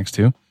are right next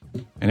to.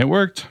 And it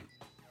worked.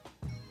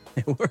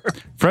 It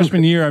worked.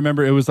 Freshman year, I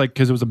remember it was like,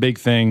 because it was a big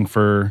thing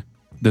for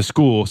the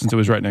school since it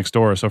was right next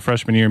door. So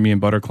freshman year, me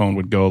and Butterclone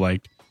would go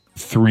like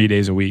 3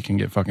 days a week and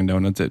get fucking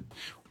donuts.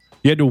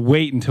 You had to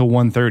wait until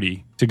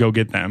 1:30 to go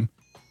get them.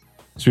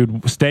 So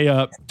we'd stay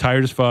up,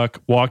 tired as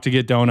fuck, walk to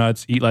get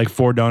donuts, eat like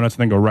 4 donuts,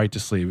 and then go right to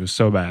sleep. It was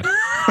so bad.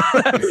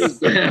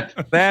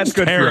 That's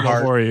good for your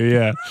heart. For you,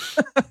 yeah.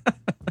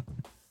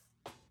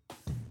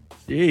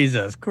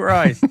 Jesus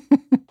Christ.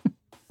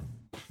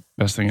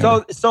 Best thing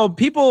ever. So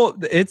people,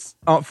 it's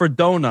for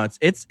donuts.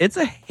 It's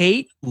a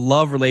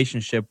hate-love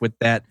relationship with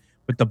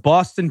the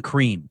Boston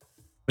cream,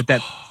 with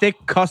that thick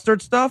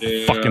custard stuff.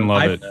 Yeah. Fucking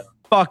love it.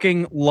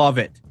 Fucking love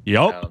it.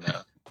 Yup.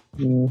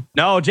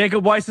 No,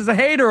 Jacob Weiss is a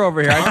hater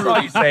over here. I saw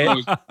you say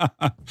it.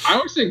 I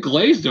always say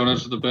glazed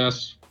donuts are the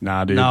best.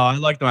 Nah, dude. No, I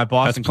like them at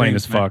Boston. That's plain cream,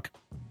 as fuck.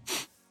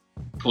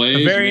 Glazed,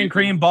 Bavarian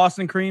cream,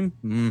 Boston cream.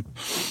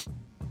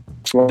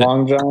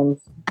 Long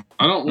Johns.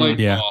 I don't like.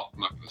 Yeah. Oh, I'm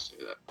not going to say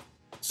that.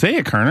 Say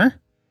it, Kerner.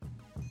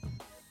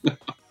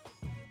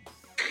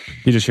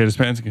 He just shit his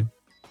pants again.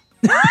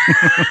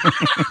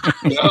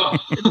 No.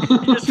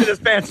 He just shit his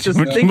pants just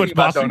thinking about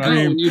Boston donuts.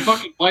 cream. When you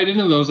fucking bite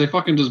into those, they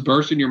fucking just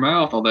burst in your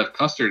mouth, all that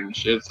custard and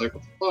shit. It's like,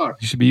 what the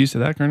fuck? You should be used to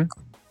that, Kerner.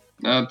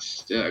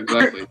 That's, yeah,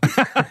 exactly.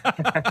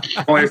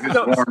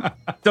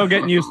 Still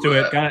getting used to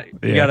it.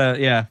 You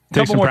gotta, Take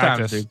couple some more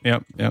practice. times,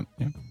 dude. Yep.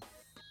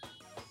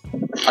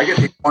 I get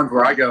these ones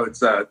where I go,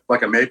 it's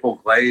like a maple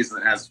glaze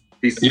and it has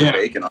pieces of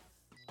bacon on it.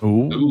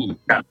 Ooh.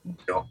 Kind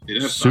of cool.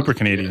 Super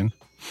Canadian.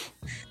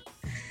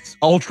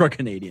 Ultra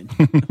Canadian.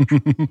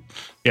 Yeah,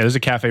 there's a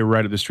cafe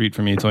right up the street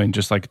from me. It's only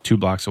just like 2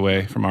 blocks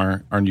away from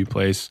our new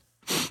place.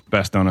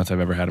 Best donuts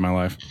I've ever had in my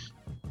life.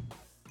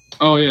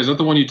 Oh, yeah. Is that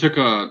the one you took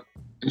a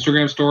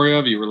Instagram story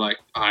of, you were like,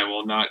 I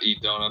will not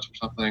eat donuts or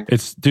something.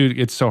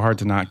 It's so hard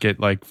to not get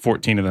like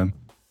 14 of them.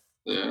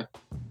 Yeah.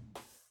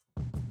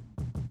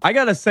 I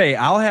gotta say,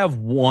 I'll have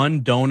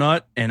one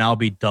donut and I'll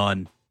be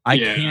done. I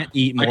Yeah, can't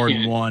eat I more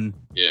can't. than one.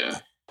 Yeah.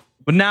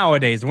 But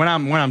nowadays, when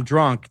I'm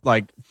drunk,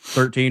 like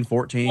 13,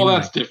 14. Well,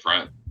 that's like,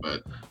 different,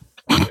 but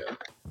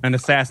an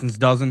assassin's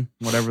dozen,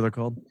 whatever they're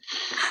called.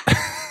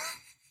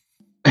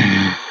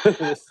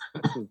 A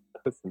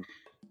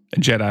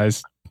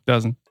Jedi's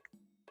dozen.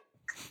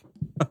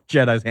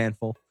 Jedi's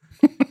handful.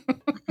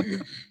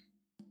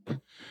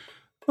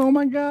 Oh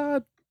my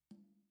God.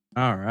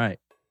 All right.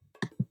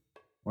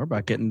 We're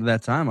about getting to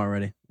that time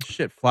already.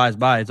 Shit flies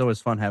by. It's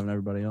always fun having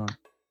everybody on.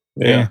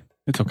 Yeah.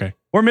 It's okay.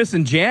 We're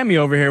missing Jammy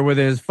over here with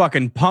his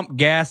fucking pump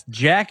gas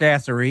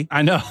jackassery.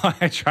 I know.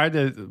 I tried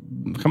to.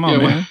 Come on,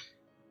 Yeah, man.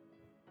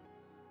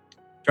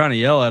 Trying to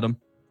yell at him.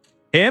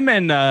 Him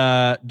and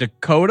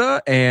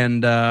Dakota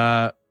and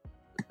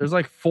there's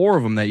like 4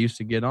 of them that used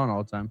to get on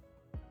all the time.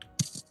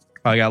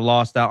 Probably got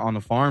lost out on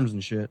the farms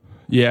and shit.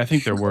 Yeah, I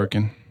think they're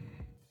working.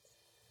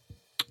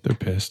 They're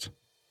pissed.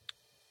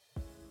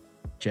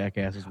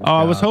 Jackasses. with Oh,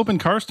 I was jobs. hoping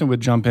Karsten would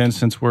jump in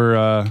since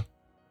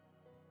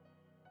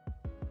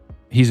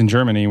he's in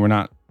Germany.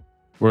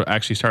 We're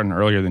actually starting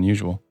earlier than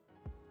usual.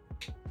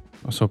 I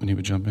was hoping he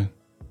would jump in.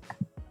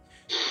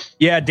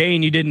 Yeah,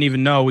 Dane, you didn't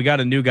even know. We got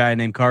a new guy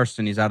named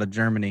Karsten. He's out of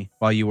Germany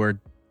while you were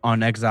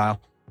on exile.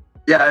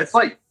 Yeah, it's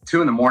like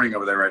 2 a.m.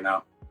 over there right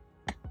now.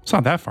 It's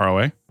not that far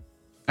away.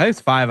 I think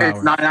it's 5 hours.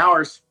 It's 9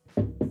 hours.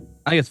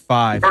 I think it's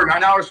 5. Or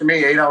 9 hours for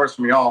me, 8 hours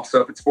from y'all.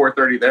 So if it's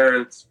 4:30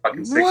 there, it's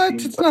fucking 16. What?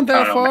 It's not that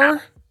I don't know, far.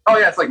 man. Oh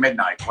yeah, it's like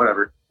midnight.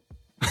 Whatever.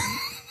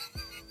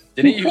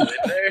 Didn't you live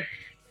there?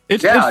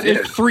 It's, Yeah, I it's, did.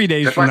 it's 3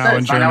 days That's from why I now said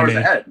in it's 9 hours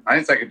Germany. ahead. I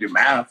didn't say I could do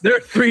math. They're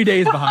 3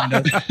 days behind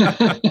us.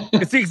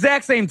 It's the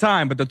exact same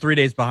time, but they're 3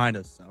 days behind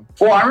us. So.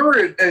 Well, I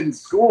remember in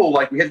school,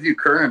 like we had to do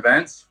current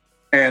events,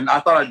 and I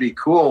thought I'd be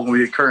cool when we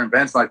did current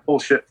events, and I'd pull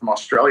shit from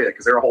Australia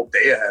because they're a whole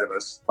day ahead of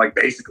us, like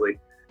basically.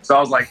 So I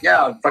was like,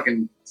 yeah, I'm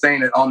fucking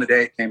saying it on the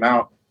day it came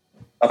out.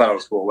 I thought it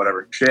was cool.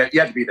 Whatever. Shit,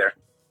 you had to be there.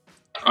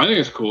 I think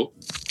it's cool.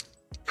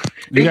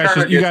 You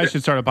guys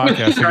should start a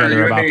podcast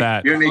together about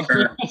that. You and me,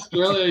 Kerner.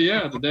 Australia,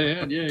 yeah, the day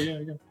ahead.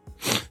 Yeah.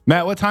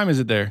 Matt, what time is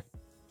it there?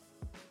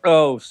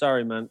 Oh,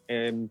 sorry, man.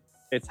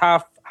 It's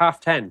half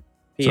 10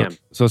 p.m.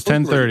 So it's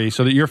 10:30.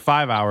 So that you're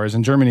 5 hours,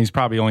 and Germany's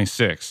probably only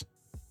 6.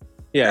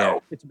 Yeah,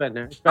 it's about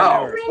there. It's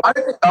about an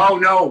hour. Oh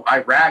no,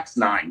 Iraq's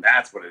 9.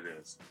 That's what it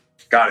is.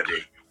 Gotta be.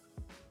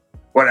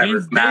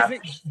 Whatever. Math.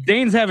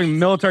 Dane's having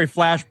military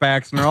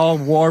flashbacks, and they're all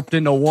warped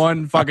into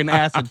one fucking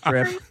acid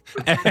trip.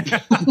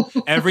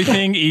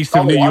 Everything east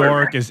of New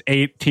York is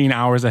 18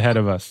 hours ahead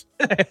of us.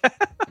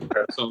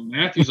 So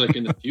Matthew's like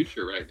in the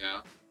future right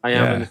now. I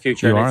am in the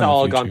future, and it's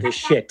all gone to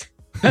shit.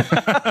 Get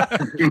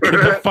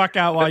the fuck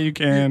out while you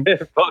can.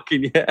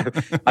 Fucking yeah.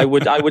 I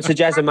would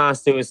suggest a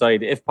mass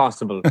suicide if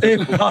possible.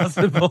 If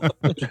possible.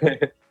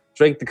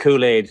 Drink the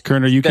Kool-Aid.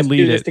 Kerner, you can Let's lead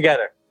do this it.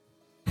 together.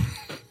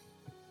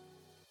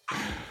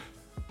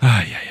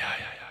 Yeah.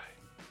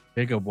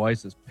 Jacob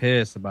Weiss is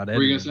pissed about it. What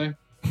were you gonna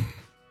say?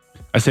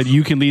 I said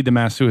you can lead the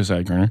mass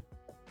suicide, Kerner.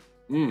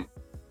 No,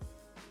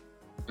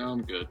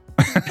 I'm good.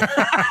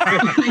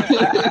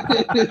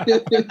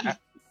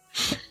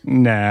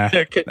 Nah,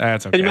 that's Can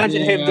you okay.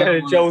 imagine him down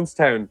at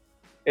Jonestown?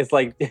 It's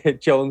like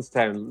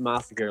Jonestown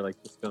massacre,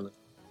 like this kind of.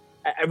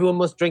 Everyone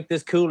must drink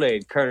this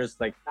Kool-Aid. Kerner's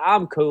like,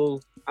 I'm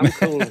cool.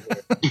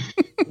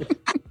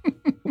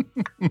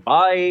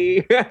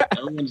 Bye.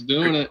 Everyone's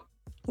doing it.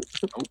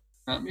 Oh,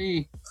 not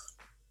me.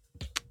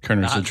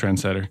 Kerner's the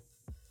trendsetter.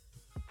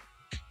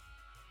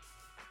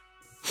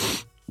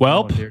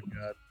 Well, Oh, dear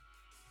God.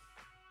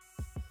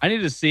 I need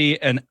to see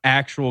an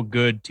actual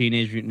good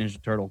Teenage Mutant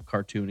Ninja Turtle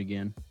cartoon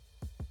again.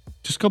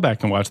 just go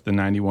back and watch the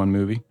 91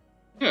 movie.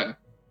 Yeah.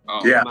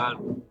 Oh, Yeah.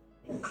 Man.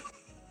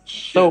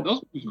 Shit,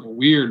 those movies are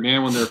weird,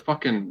 man, when they're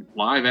fucking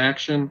live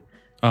action.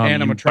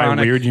 Animatronic.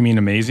 By weird, you mean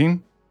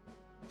amazing?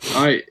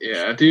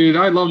 Yeah, dude,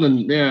 I love them.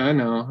 Yeah, I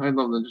know. I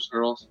love Ninja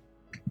Turtles.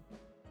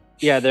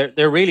 Yeah,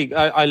 they're really.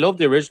 I love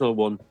the original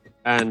one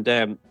and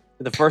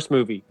the first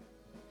movie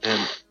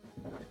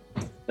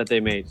that they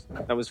made.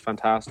 That was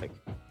fantastic.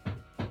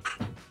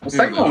 The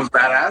second one was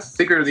badass.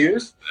 Secret of the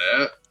Ooze.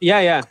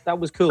 Yeah, that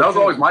was cool. That was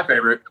always my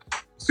favorite.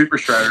 Super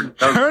Shredder.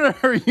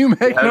 Kerner, you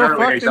make no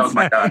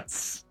fucking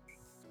sense.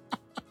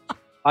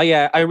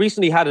 I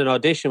recently had an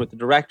audition with the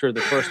director of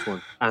the first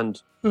one,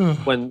 and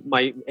when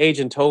my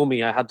agent told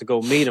me I had to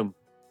go meet him,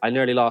 I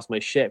nearly lost my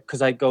shit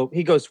because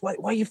he goes, why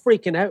are you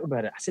freaking out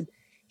about it? I said,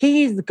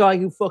 he's the guy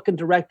who fucking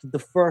directed the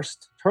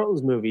first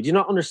Turtles movie. Do you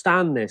not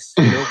understand this?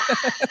 You know?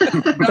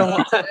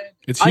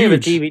 It's I have a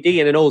huge. DVD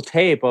and an old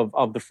tape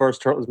of the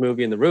first Turtles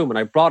movie in the room, and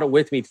I brought it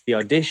with me to the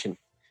audition.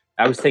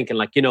 I was thinking,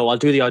 like, I'll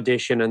do the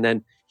audition and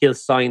then he'll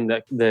sign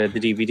the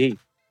DVD.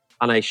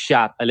 And I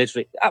shat. I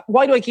literally.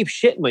 Why do I keep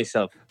shitting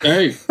myself?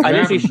 Hey, I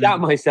literally shat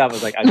myself. I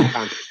was like, I can't.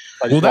 I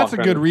just Well, that's walked a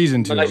around good it.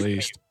 reason to, But at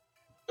least.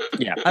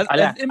 Yeah,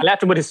 I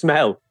left him with a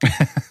smell.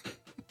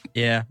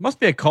 Yeah,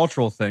 must be a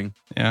cultural thing.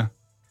 Yeah.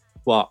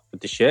 What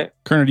with the shit?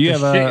 Kerner, do you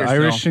Just have shit yourself.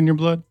 Irish in your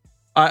blood?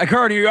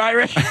 Kurt, are you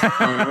Irish?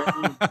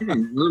 I'm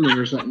German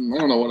or something. I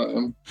don't know what I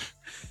am.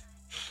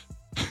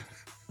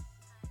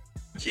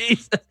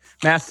 Jesus.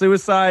 Mass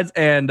suicides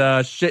and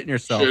shitting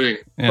yourself. Shitting.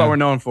 That's what we're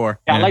known for.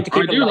 Yeah, I like to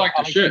keep I it do light. like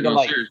I to shit. keep it No,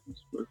 light. seriously.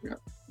 Yeah.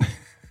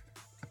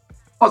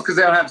 Well, it's because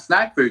they don't have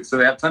snack food, so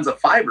they have tons of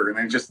fiber,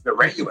 and they're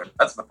regular.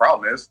 That's the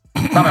problem. It's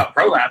not about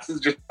prolapse; it's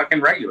just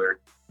fucking regular.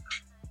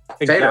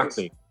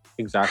 Exactly.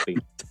 Exactly.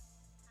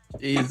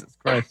 Jesus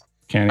Christ.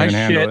 Can't I even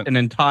handle shit it. an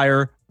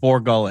entire 4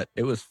 gullet.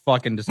 It was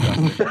fucking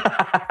disgusting.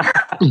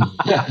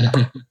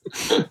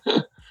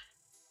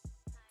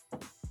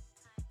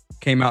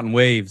 Came out in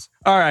waves.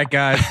 All right,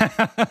 guys.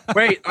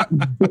 Wait,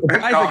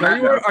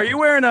 Isaac, are you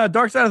wearing a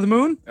Dark Side of the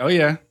Moon? Oh,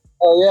 yeah.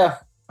 Oh yeah.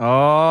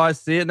 Oh, I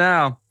see it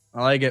now.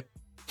 I like it.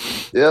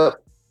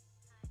 Yep.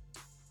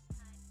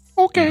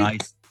 Okay.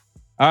 Nice.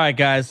 All right,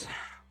 guys.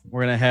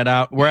 We're gonna head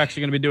out. We're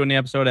actually gonna be doing the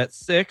episode at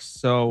 6.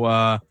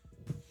 So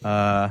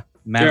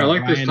Matt Yeah, I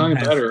like this time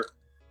better.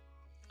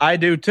 I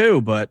do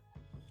too, but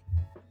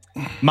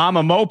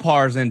Mama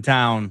Mopar's in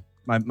town.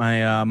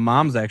 My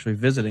mom's actually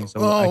visiting,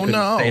 so I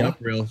couldn't stay up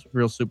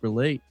real super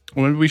late.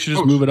 Well, maybe we should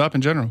just move it up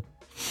in general.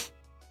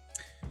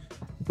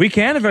 We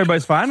can if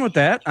everybody's fine with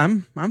that.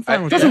 I'm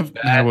fine with that. Doesn't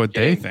matter what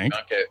they think.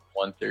 Drunk at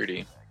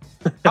 1:30.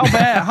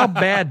 How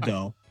bad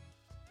though?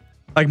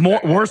 Like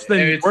worse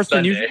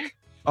than usual.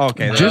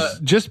 Okay,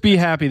 Just be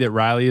happy that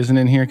Riley isn't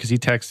in here because he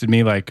texted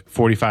me like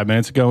 45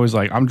 minutes ago. He's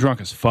like, I'm drunk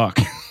as fuck.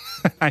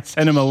 I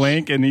sent him a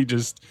link and he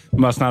just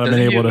must not have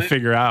been able to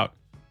figure out.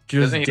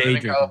 Doesn't he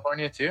live in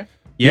California too?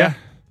 Yeah,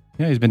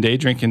 he's been day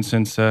drinking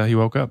since he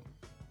woke up.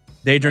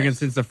 Day drinking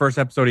since the first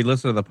episode he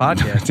listened to the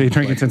podcast. Day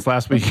drinking since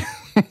last week.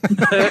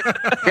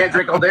 Can't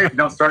drink all day if you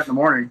don't start in the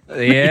morning.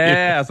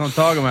 Yeah, that's what I'm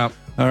talking about.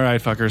 All right,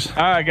 fuckers.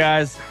 All right,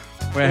 guys.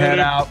 We're going to head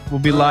out. We'll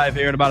be live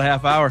here in about a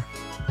half hour.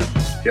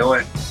 Kill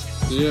it.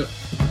 Yeah.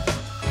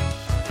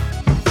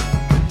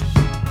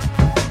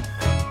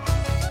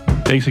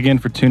 Thanks again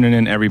for tuning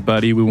in,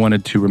 everybody. We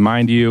wanted to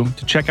remind you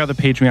to check out the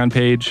Patreon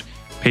page,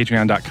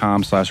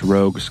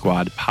 patreon.com/Rogue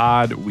Squad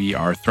Pod. We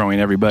are throwing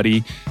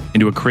everybody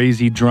into a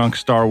crazy drunk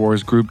Star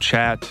Wars group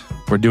chat.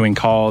 We're doing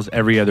calls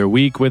every other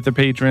week with the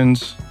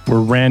patrons.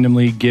 We're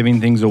randomly giving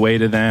things away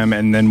to them.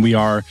 And then we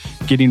are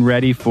getting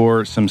ready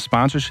for some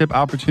sponsorship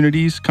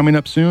opportunities coming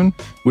up soon,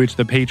 which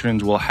the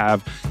patrons will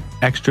have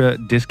extra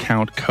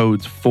discount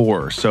codes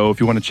for. So if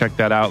you want to check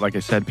that out, like I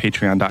said,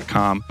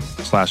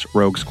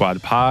 patreon.com/Rogue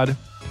Squad Pod.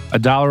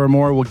 $1 or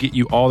more will get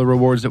you all the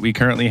rewards that we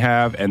currently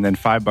have. And then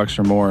 $5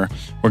 or more,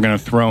 we're going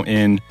to throw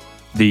in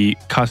the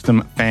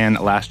custom fan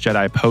Last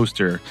Jedi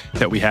poster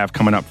that we have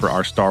coming up for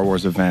our Star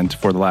Wars event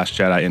for The Last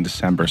Jedi in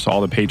December. So all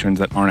the patrons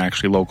that aren't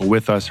actually local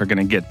with us are going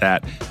to get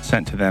that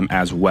sent to them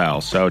as well.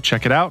 So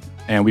check it out,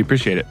 and we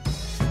appreciate it.